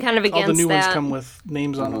always been kind of against that. All the new ones come with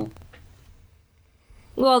names on them.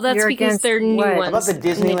 Well, that's because they're new ones. How about the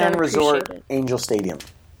Disneyland Resort Angel Stadium?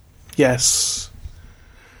 Yes.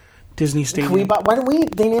 Disney Stadium. Why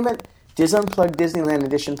don't they name it Diz Unplugged Disneyland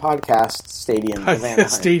Edition Podcast Stadium of Anaheim?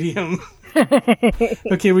 Stadium.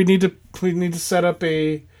 Okay, we need to set up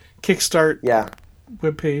a Kickstart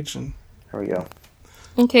webpage and there we go.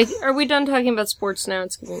 Okay, are we done talking about sports now?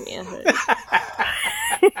 It's giving me a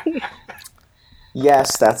headache.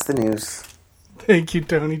 Yes, that's the news. Thank you,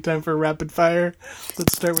 Tony. Time for rapid fire.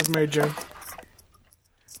 Let's start with Mary Jo.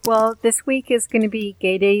 Well, this week is going to be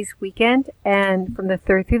Gay Days weekend, and from the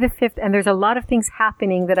 3rd through the 5th, and there's a lot of things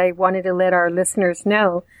happening that I wanted to let our listeners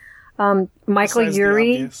know. Michael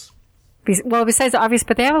Urie. Besides the obvious,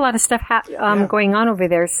 but they have a lot of stuff going on over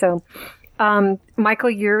there. So, Michael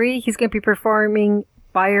Urie, he's going to be performing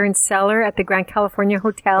Buyer and Seller at the Grand California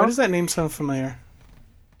Hotel. Why does that name sound familiar?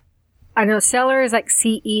 I know Seller is like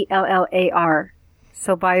Cellar.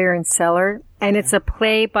 So Buyer and Seller. And it's a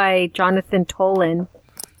play by Jonathan Tolan.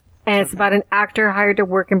 And it's about an actor hired to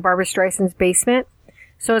work in Barbra Streisand's basement.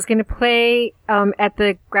 So it's going to play at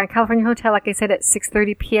the Grand California Hotel, like I said, at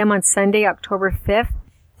 6:30 p.m. on Sunday, October 5th.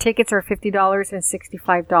 Tickets are $50 and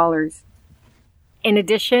 $65. In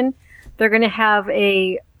addition, they're going to have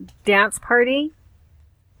a dance party.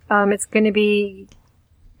 It's going to be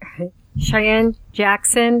Cheyenne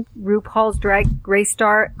Jackson, RuPaul's Drag Race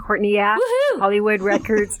star Courtney Ash, Hollywood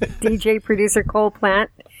Records DJ producer Cole Plant,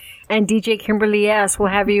 and DJ Kimberly S. will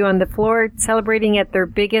have you on the floor celebrating at their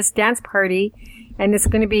biggest dance party. And it's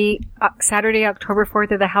going to be Saturday, October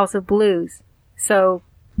 4th at the House of Blues. So,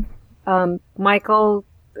 Michael,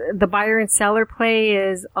 the Buyer and Seller play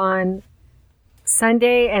is on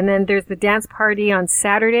Sunday, and then there's the dance party on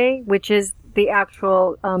Saturday, which is the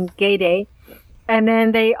actual gay day. And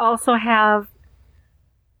then they also have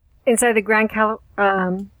inside the Grand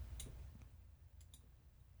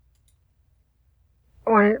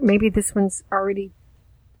or maybe this one's already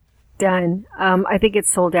done. I think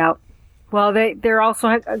it's sold out. Well, they're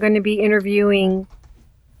also going to be interviewing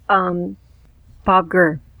Bob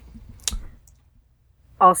Gurr.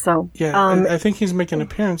 Also. Yeah, I think he's making an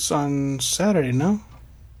appearance on Saturday, no?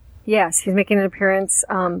 Yes, he's making an appearance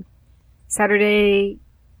Saturday.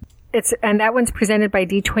 And that one's presented by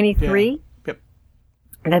D23. Yeah. Yep.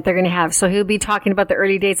 That they're going to have. So he'll be talking about the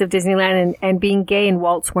early days of Disneyland and being gay in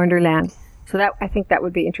Walt's Wonderland. So I think that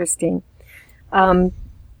would be interesting. There's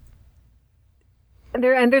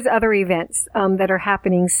other events that are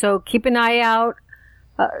happening. So keep an eye out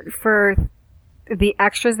for the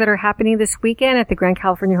extras that are happening this weekend at the Grand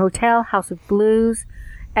California Hotel, House of Blues,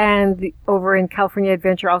 and over in California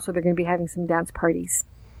Adventure. Also, they're going to be having some dance parties.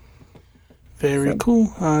 Very cool.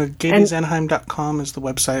 GayDaysAnaheim.com is the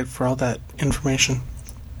website for all that information.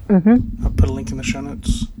 Mm-hmm. I'll put a link in the show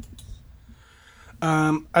notes.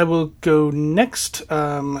 I will go next.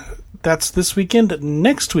 That's this weekend.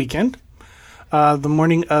 Next weekend, the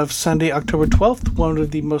morning of Sunday, October 12th, one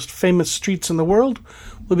of the most famous streets in the world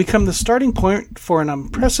will become the starting point for an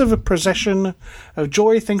impressive procession of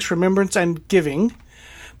joy, thanks, remembrance, and giving.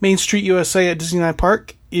 Main Street USA at Disneyland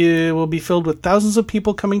Park will be filled with thousands of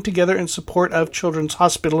people coming together in support of Children's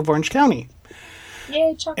Hospital of Orange County.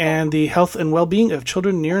 Yay, Chalk and the health and well-being of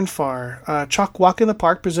children near and far. Chalk Walk in the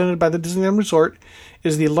Park, presented by the Disneyland Resort,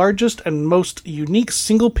 is the largest and most unique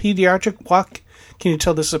single pediatric walk Can you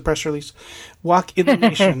tell this is a press release? Walk in the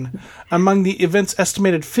Nation. Among the event's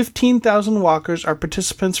estimated 15,000 walkers are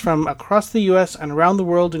participants from across the U.S. and around the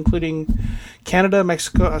world, including Canada,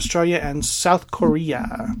 Mexico, Australia, and South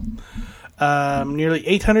Korea. Nearly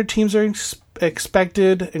 800 teams are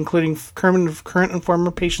expected, including current and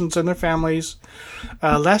former patients and their families.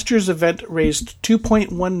 Last year's event raised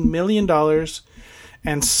 $2.1 million,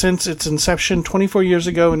 and since its inception 24 years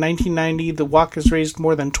ago in 1990, the walk has raised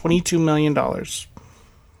more than $22 million.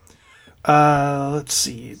 Let's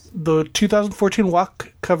see. The 2014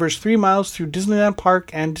 walk covers 3 miles through Disneyland Park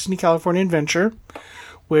and Disney California Adventure,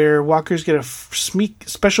 where walkers get a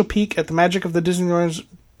special peek at the magic of the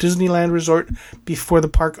Disneyland Resort before the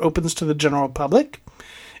park opens to the general public.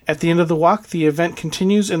 At the end of the walk, the event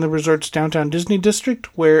continues in the resort's downtown Disney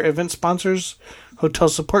district, where event sponsors, hotel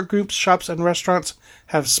support groups, shops, and restaurants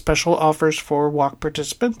have special offers for walk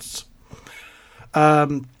participants.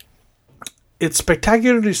 It's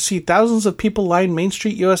spectacular to see thousands of people line Main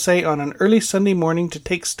Street, USA on an early Sunday morning to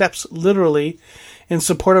take steps literally in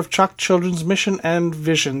support of CHOC Children's mission and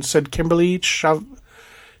vision, said Kimberly Chavales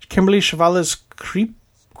Creep?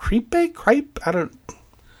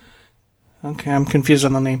 Okay, I'm confused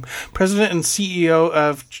on the name. President and CEO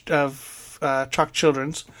of CHOC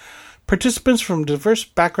Children's. Participants from diverse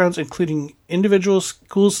backgrounds, including individuals,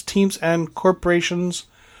 schools, teams, and corporations,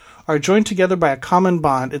 are joined together by a common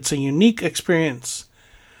bond. It's a unique experience.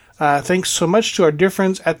 Thanks so much to our dear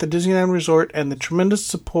friends at the Disneyland Resort and the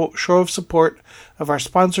tremendous show of support of our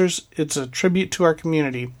sponsors. It's a tribute to our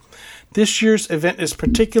community. This year's event is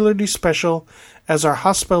particularly special as our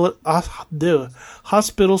hospital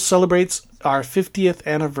celebrates our 50th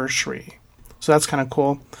anniversary. So that's kind of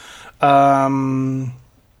cool.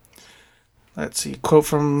 Let's see. Quote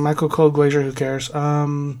from Michael Cole Glazier. Who cares?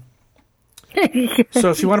 So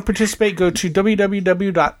if you want to participate, go to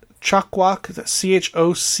www.chocwalk, that's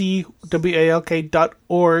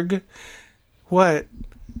CHOCWALK.org. What?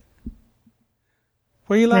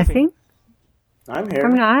 Why are you laughing? Nothing. I'm here.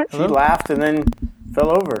 I'm not. She laughed and then fell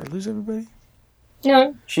over. Did I lose everybody?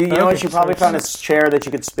 No. She, you know what? She probably found a chair that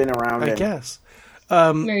you could spin around in. I guess.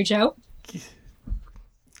 Mary Jo?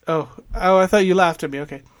 Oh, I thought you laughed at me.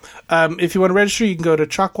 Okay. If you want to register, you can go to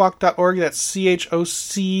chocwalk.org. That's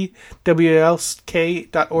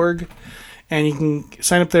CHOCWLK.org. And you can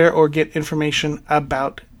sign up there or get information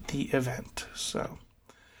about the event. So,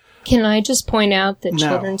 can I just point out that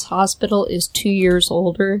Children's Hospital is 2 years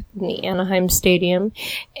older than the Anaheim Stadium,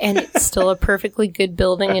 and it's still a perfectly good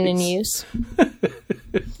building and in use?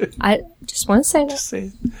 I just want to say that. Just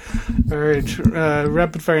say it. All right.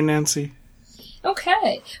 Rapid fire Nancy.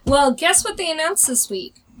 Okay. Well, guess what they announced this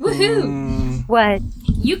week? Woohoo! What?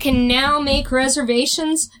 You can now make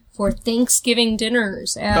reservations for Thanksgiving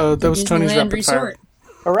dinners at that was Tony's Disneyland rapid Resort.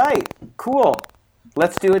 fire. All right. Cool.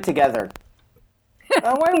 Let's do it together.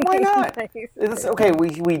 Why not? It's okay. We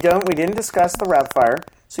didn't discuss the rapid fire.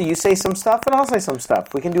 So you say some stuff and I'll say some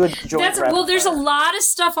stuff. We can do a joint rapid Well, there's fire. a lot of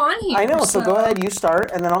stuff on here. I know. So go ahead. You start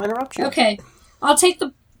and then I'll interrupt you. Okay. I'll take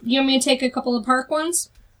you want me to take a couple of park ones?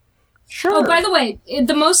 Sure. Oh, by the way,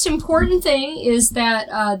 the most important thing is that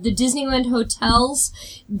the Disneyland Hotel's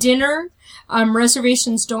dinner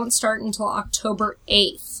reservations don't start until October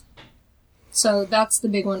 8th. So that's the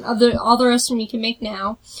big one. All the rest of them you can make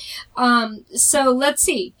now. So let's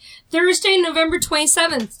see. Thursday, November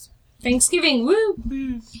 27th. Thanksgiving.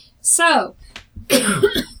 Woo! So,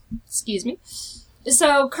 excuse me.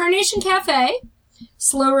 So, Carnation Cafe,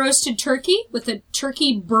 slow roasted turkey with a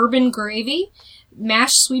turkey bourbon gravy,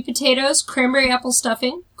 mashed sweet potatoes, cranberry apple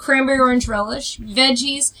stuffing, cranberry orange relish,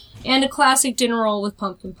 veggies, and a classic dinner roll with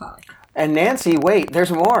pumpkin pie. And Nancy, wait,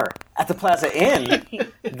 there's more. At the Plaza Inn,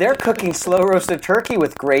 they're cooking slow roasted turkey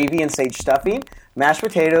with gravy and sage stuffing, mashed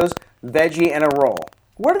potatoes, veggie, and a roll.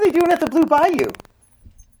 What are they doing at the Blue Bayou?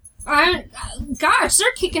 Gosh,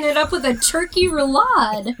 they're kicking it up with a turkey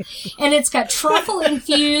roulade. And it's got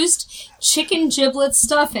truffle-infused chicken giblet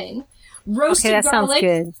stuffing, roasted garlic,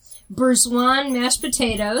 good. bourgeois mashed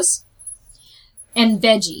potatoes, and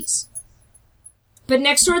veggies. But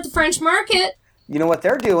next door at the French Market... You know what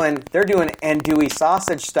they're doing? They're doing andouille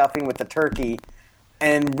sausage stuffing with the turkey.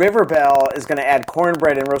 And Riverbell is going to add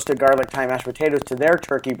cornbread and roasted garlic thyme mashed potatoes to their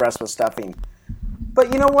turkey breast with stuffing.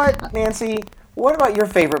 But you know what, Nancy? What about your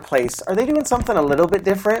favorite place? Are they doing something a little bit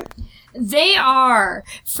different? They are.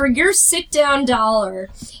 For your sit-down dollar,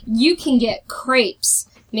 you can get crepes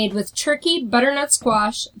made with turkey, butternut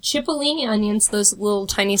squash, cipollini onions, those little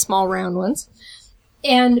tiny small round ones,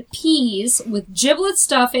 and peas with giblet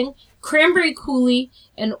stuffing, cranberry coulis,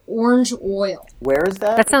 and orange oil. Where is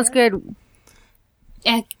that? That sounds good.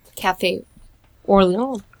 At Cafe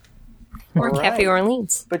Orleans. Or Cafe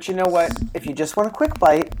Orleans. But you know what? If you just want a quick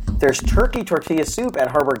bite, there's turkey tortilla soup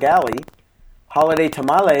at Harbor Galley, holiday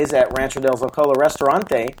tamales at Rancho del Zocalo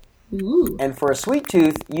Restaurante, Ooh. and for a sweet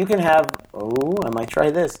tooth, you can have, I might try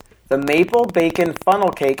this, the maple bacon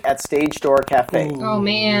funnel cake at Stage Door Cafe. Ooh. Oh,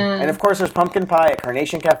 man. And of course, there's pumpkin pie at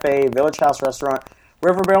Carnation Cafe, Village House Restaurant,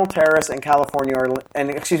 Rivervale Terrace, and California Orleans,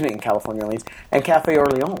 and Cafe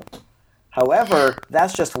Orleans. However,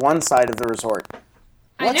 that's just one side of the resort.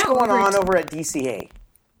 What's going on over at DCA?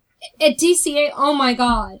 At DCA, oh my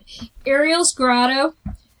god. Ariel's Grotto,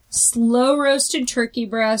 slow roasted turkey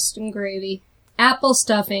breast and gravy, apple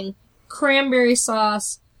stuffing, cranberry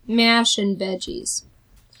sauce, mash, and veggies.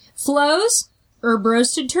 Flo's, herb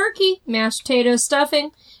roasted turkey, mashed potato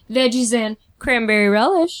stuffing, veggies, and cranberry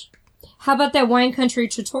relish. How about that wine country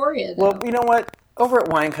trattoria, though? Well, you know what? Over at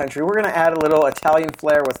Wine Country, we're going to add a little Italian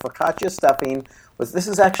flair with focaccia stuffing. This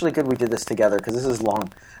is actually good we did this together because this is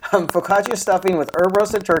long. Focaccia stuffing with herb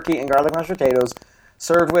roasted turkey and garlic mashed potatoes,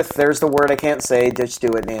 served with, there's the word I can't say, just do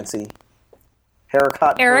it, Nancy.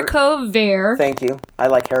 Haricot vert. Thank you. I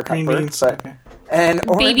like haricot vert. Okay. And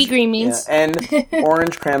orange, baby green beans. Yeah, and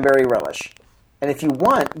orange cranberry relish. And if you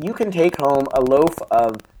want, you can take home a loaf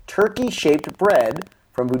of turkey-shaped bread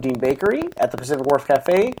from Boudin Bakery at the Pacific Wharf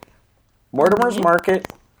Cafe, Mortimer's Market,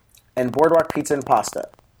 and Boardwalk Pizza and Pasta.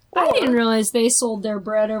 I didn't realize they sold their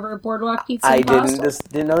bread over at Boardwalk Pizza and Pasta. I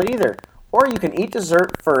didn't know that either. Or you can eat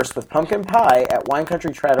dessert first with pumpkin pie at Wine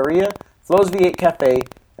Country Trattoria, Flo's V8 Cafe,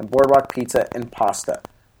 and Boardwalk Pizza and Pasta.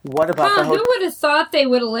 What about the who would have thought they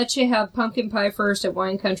would have let you have pumpkin pie first at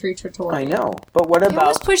Wine Country Trattoria? I know, but what They about...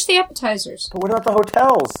 always push the appetizers. But what about the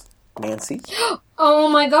hotels, Nancy? Oh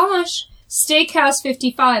my gosh. Steakhouse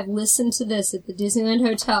 55, listen to this, at the Disneyland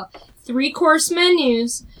Hotel. 3-course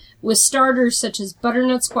menus with starters such as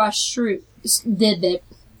butternut squash shroop.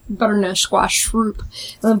 Butternut squash shroop.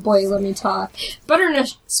 Oh boy, let me talk.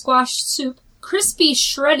 Butternut squash soup, crispy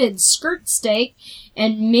shredded skirt steak,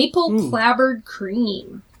 and maple clabbered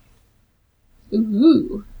cream.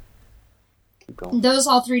 Ooh. Keep going. Those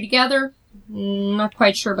all three together, not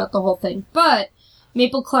quite sure about the whole thing, but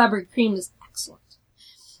maple clabbered cream is excellent.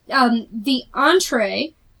 The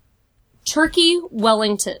entree, turkey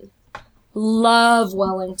Wellington. Love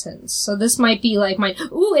Wellingtons. So this might be like mine.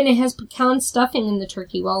 Ooh, and it has pecan stuffing in the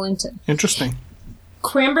turkey Wellington. Interesting.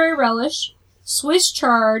 Cranberry relish, Swiss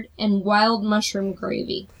chard, and wild mushroom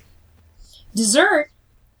gravy. Dessert,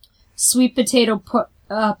 sweet potato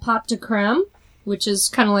pot de creme, which is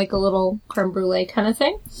kind of like a little creme brulee kind of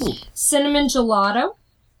thing. Ooh. Cinnamon gelato,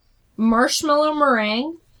 marshmallow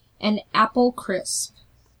meringue, and apple crisp.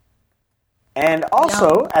 And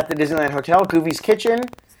also, at the Disneyland Hotel, Goofy's Kitchen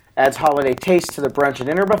adds holiday taste to the brunch and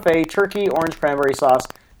dinner buffet, turkey, orange cranberry sauce,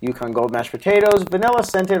 Yukon Gold mashed potatoes,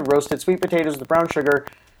 vanilla-scented roasted sweet potatoes with brown sugar,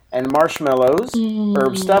 and marshmallows,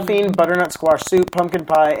 herb stuffing, butternut squash soup, pumpkin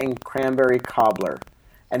pie, and cranberry cobbler.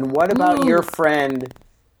 And what about your friend,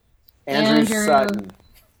 Andrew Sutton?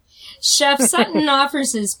 Chef Sutton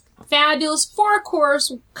offers his fabulous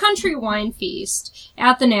 4-course country wine feast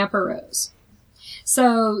at the Napa Rose.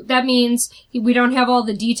 So that means we don't have all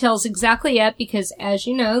the details exactly yet because, as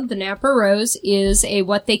you know, the Napa Rose is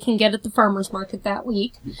what they can get at the farmer's market that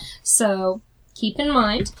week. So keep in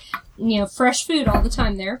mind, fresh food all the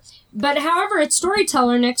time there. But however, it's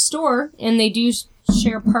Storyteller next door, and they do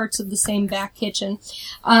share parts of the same back kitchen.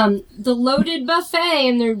 The loaded buffet,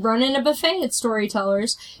 and they're running a buffet at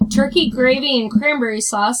Storytellers. Turkey gravy and cranberry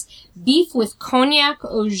sauce, beef with cognac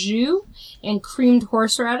au jus and creamed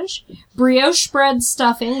horseradish, brioche bread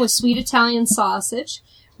stuffing with sweet Italian sausage,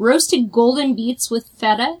 roasted golden beets with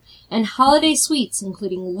feta, and holiday sweets,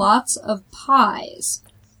 including lots of pies.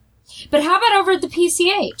 But how about over at the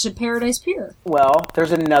PCH at Paradise Pier? Well,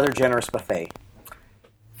 there's another generous buffet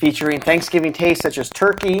featuring Thanksgiving tastes such as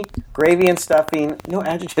turkey, gravy and stuffing, no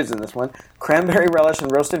adjectives in this one, cranberry relish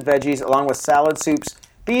and roasted veggies, along with salad soups,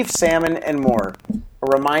 beef, salmon, and more. A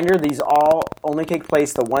reminder, these all only take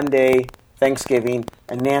place the one day Thanksgiving.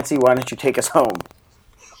 And Nancy, why don't you take us home?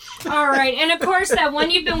 All right, and of course, that one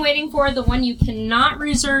you've been waiting for, the one you cannot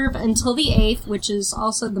reserve until the 8th, which is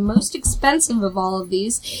also the most expensive of all of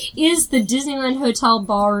these, is the Disneyland Hotel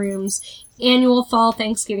Ballroom's annual fall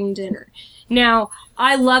Thanksgiving dinner. Now,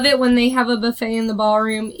 I love it when they have a buffet in the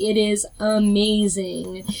ballroom. It is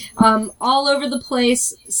amazing. All over the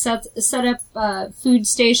place, set up food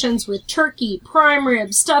stations with turkey, prime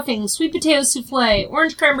rib, stuffing, sweet potato souffle,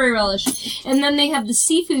 orange cranberry relish, and then they have the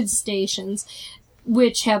seafood stations,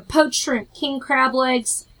 which have poached shrimp, king crab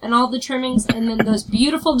legs, and all the trimmings, and then those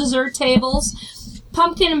beautiful dessert tables.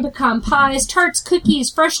 pumpkin and pecan pies, tarts, cookies,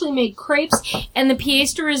 freshly made crepes, and the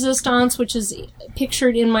pièce de résistance, which is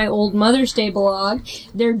pictured in my old Mother's Day blog.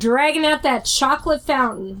 They're dragging out that chocolate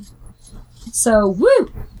fountain. So,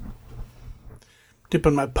 woo!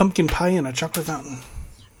 Dipping my pumpkin pie in a chocolate fountain.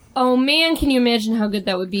 Oh man, can you imagine how good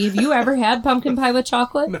that would be? Have you ever had pumpkin pie with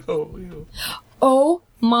chocolate? No. Ew. Oh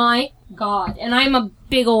my god. And I'm a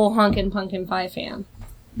big ol' honkin' pumpkin pie fan.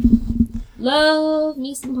 Love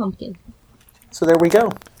me some pumpkin. So there we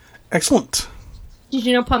go. Excellent. Did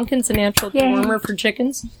you know pumpkin's a natural dewormer for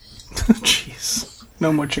chickens? Jeez.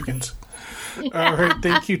 No more chickens. All right.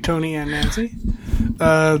 Thank you, Tony and Nancy.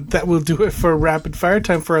 That will do it for Rapid Fire.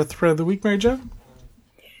 Time for our thread of the week, Mary Jo.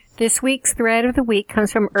 This week's thread of the week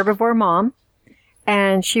comes from Herbivore Mom,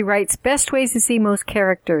 and she writes, best ways to see most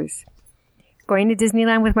characters. Going to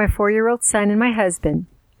Disneyland with my 4-year-old son and my husband.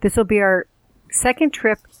 This will be our second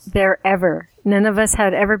trip there ever. None of us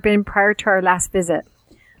had ever been prior to our last visit.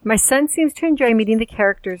 My son seems to enjoy meeting the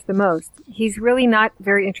characters the most. He's really not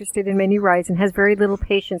very interested in many rides and has very little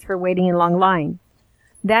patience for waiting in long line.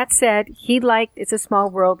 That said, he liked It's a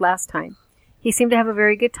Small World last time. He seemed to have a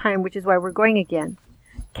very good time, which is why we're going again.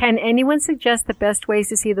 Can anyone suggest the best ways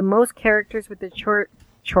to see the most characters with the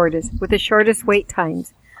shortest wait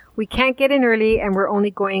times? We can't get in early and we're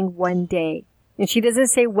only going one day. And she doesn't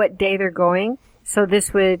say what day they're going, so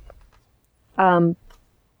this would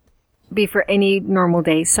be for any normal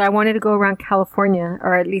day. So I wanted to go around California,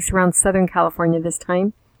 or at least around Southern California this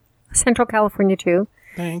time. Central California too.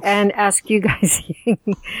 Thanks. And ask you guys,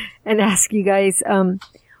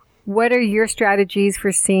 what are your strategies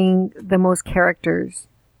for seeing the most characters?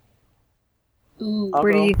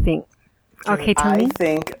 Where do you think? Okay, Tony. I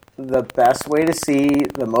think the best way to see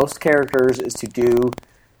the most characters is to do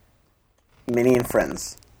Minnie and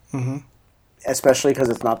Friends. Mm-hmm. Especially because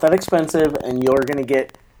it's not that expensive, and you're going to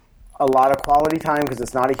get a lot of quality time because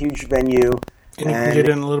it's not a huge venue. And you can get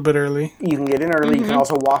in a little bit early. You can get in early. You can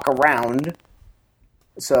also walk around.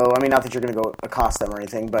 So, I mean, not that you're going to go accost them or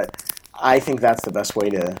anything, but I think that's the best way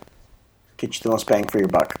to get you the most bang for your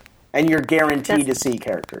buck. And you're guaranteed to see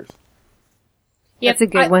characters. Yep, that's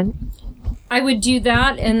a good one. I would do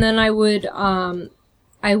that, and then I would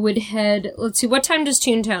head, let's see, what time does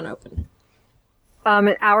Toontown open?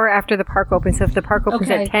 An hour after the park opens. So if the park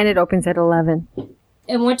opens at 10, it opens at 11.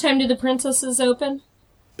 And what time do the princesses open?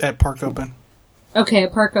 At park open. Okay,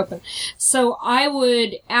 at park open. So I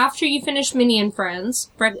would, after you finish Minnie and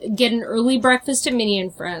Friends, get an early breakfast at Minnie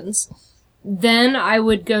and Friends. Then I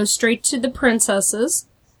would go straight to the princesses.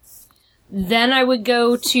 Then I would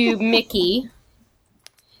go to Mickey.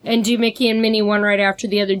 And do Mickey and Minnie one right after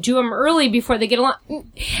the other. Do them early before they get along.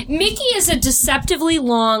 Mickey is a deceptively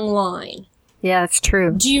long line. Yeah, it's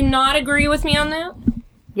true. Do you not agree with me on that?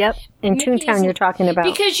 Yep. In Toontown you're talking about.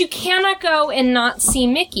 Because you cannot go and not see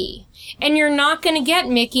Mickey. And you're not going to get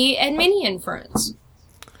Mickey at Minnie and Friends.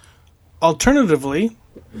 Alternatively,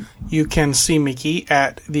 you can see Mickey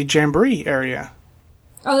at the Jamboree area.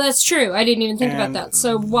 Oh, that's true. I didn't even think about that.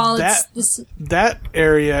 So while that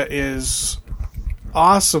area is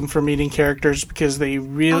awesome for meeting characters because they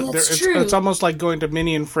really it's almost like going to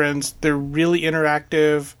Minnie and Friends. They're really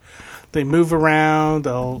interactive. They move around.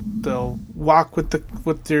 They'll walk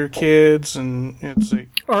with their kids, and it's like,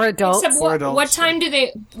 or adults. Except what time do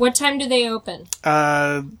they open?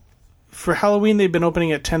 For Halloween they've been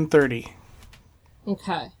opening at 10:30.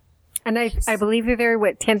 Okay. And I believe they're there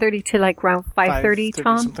 10:30 to like around 5:30,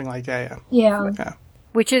 Tom, something like that. Yeah.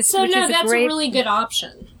 Which is that's a really good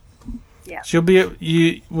option. Yeah. So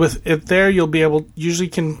with it there, you'll be able. Usually,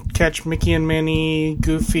 can catch Mickey and Minnie,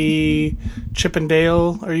 Goofy, Chip and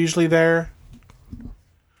Dale are usually there.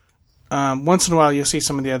 Once in a while, you'll see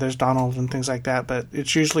some of the others, Donald and things like that. But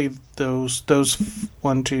it's usually those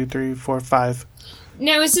 1, 2, 3, 4, 5.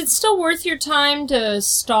 Now, is it still worth your time to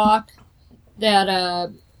stalk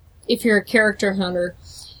that? If you're a character hunter,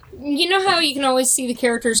 you know how you can always see the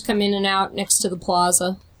characters come in and out next to the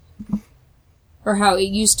plaza. Or how it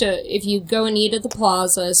used to, if you go and eat at the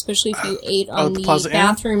plaza, especially if you ate on the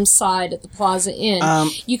bathroom side at the Plaza Inn,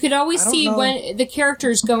 you could always see when the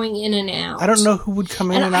characters going in and out. I don't know who would come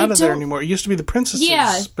in and out of there anymore. It used to be the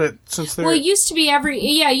princesses, but since they're... Well, it used to be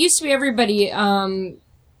everybody.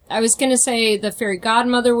 I was going to say the fairy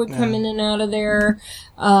godmother would come in and out of there,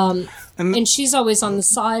 and she's always on the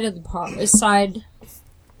side of the side.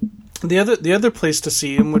 The other place to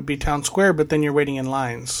see him would be Town Square, but then you're waiting in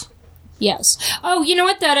lines. Yes. Oh, you know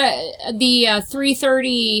what? That the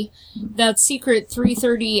 3:30, that secret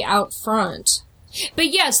 3:30 out front. But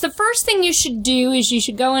yes, the first thing you should do is you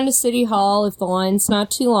should go into City Hall if the line's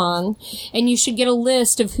not too long, and you should get a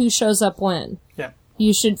list of who shows up when. Yeah.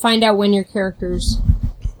 you should find out when your characters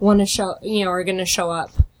want to show, are going to show up.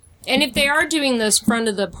 And if they are doing this front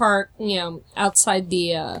of the park, outside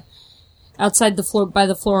the floor, by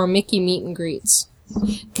the Flora Mickey meet and greets.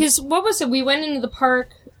 Cause what was it? We went into the park.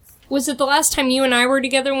 Was it the last time you and I were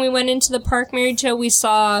together when we went into the park, Mary Jo? We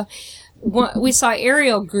saw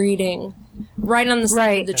Ariel greeting right on the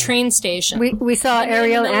side of the train station. We saw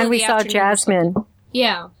Ariel and we saw Jasmine.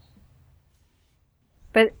 Yeah.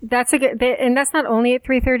 But that's and that's not only at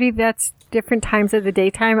 3:30. That's different times of the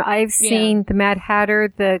daytime. I've seen the Mad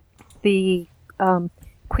Hatter, the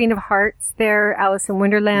Queen of Hearts there, Alice in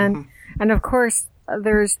Wonderland, and of course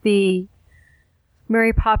there's the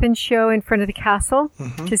Mary Poppins show in front of the castle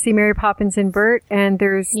to see Mary Poppins and Bert, and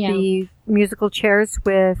there's the musical chairs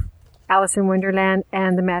with Alice in Wonderland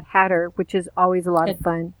and the Mad Hatter, which is always a lot of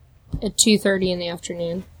fun. At 2:30 in the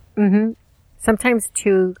afternoon. Mm-hmm. Sometimes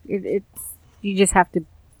 2. You just have to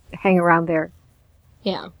hang around there.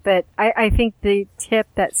 Yeah. But I think the tip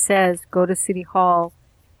that says go to City Hall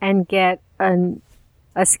and get a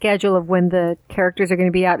schedule of when the characters are going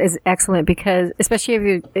to be out is excellent, because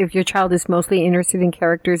especially if your child is mostly interested in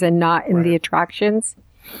characters and not in the attractions.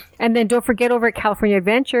 And then don't forget, over at California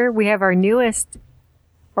Adventure, we have our newest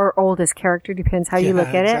or oldest character, depends how you look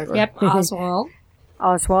at it. Yep, Oswald.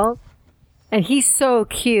 Oswald. And he's so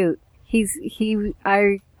cute. He is.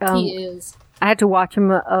 I had to watch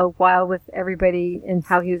him a while with everybody and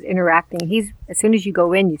how he was interacting. As soon as you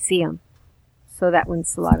go in, you see him. So that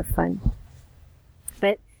one's a lot of fun.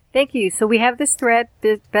 But thank you. So we have this thread,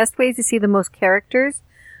 the best ways to see the most characters.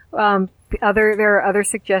 There are other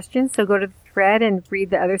suggestions. So go to the thread and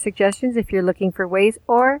read the other suggestions if you're looking for ways.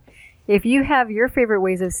 Or if you have your favorite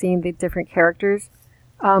ways of seeing the different characters,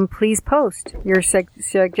 please post your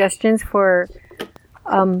suggestions for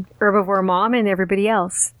Herbivore Mom and everybody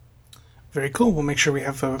else. Very cool. We'll make sure we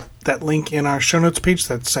have that link in our show notes page.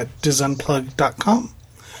 That's at disunplug.com.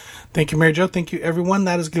 Thank you, Mary Jo. Thank you, everyone.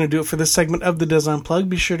 That is going to do it for this segment of the Dis Unplugged.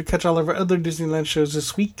 Be sure to catch all of our other Disneyland shows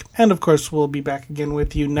this week. And, of course, we'll be back again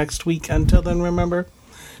with you next week. Until then, remember,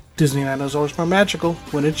 Disneyland is always more magical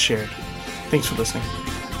when it's shared. Thanks for listening.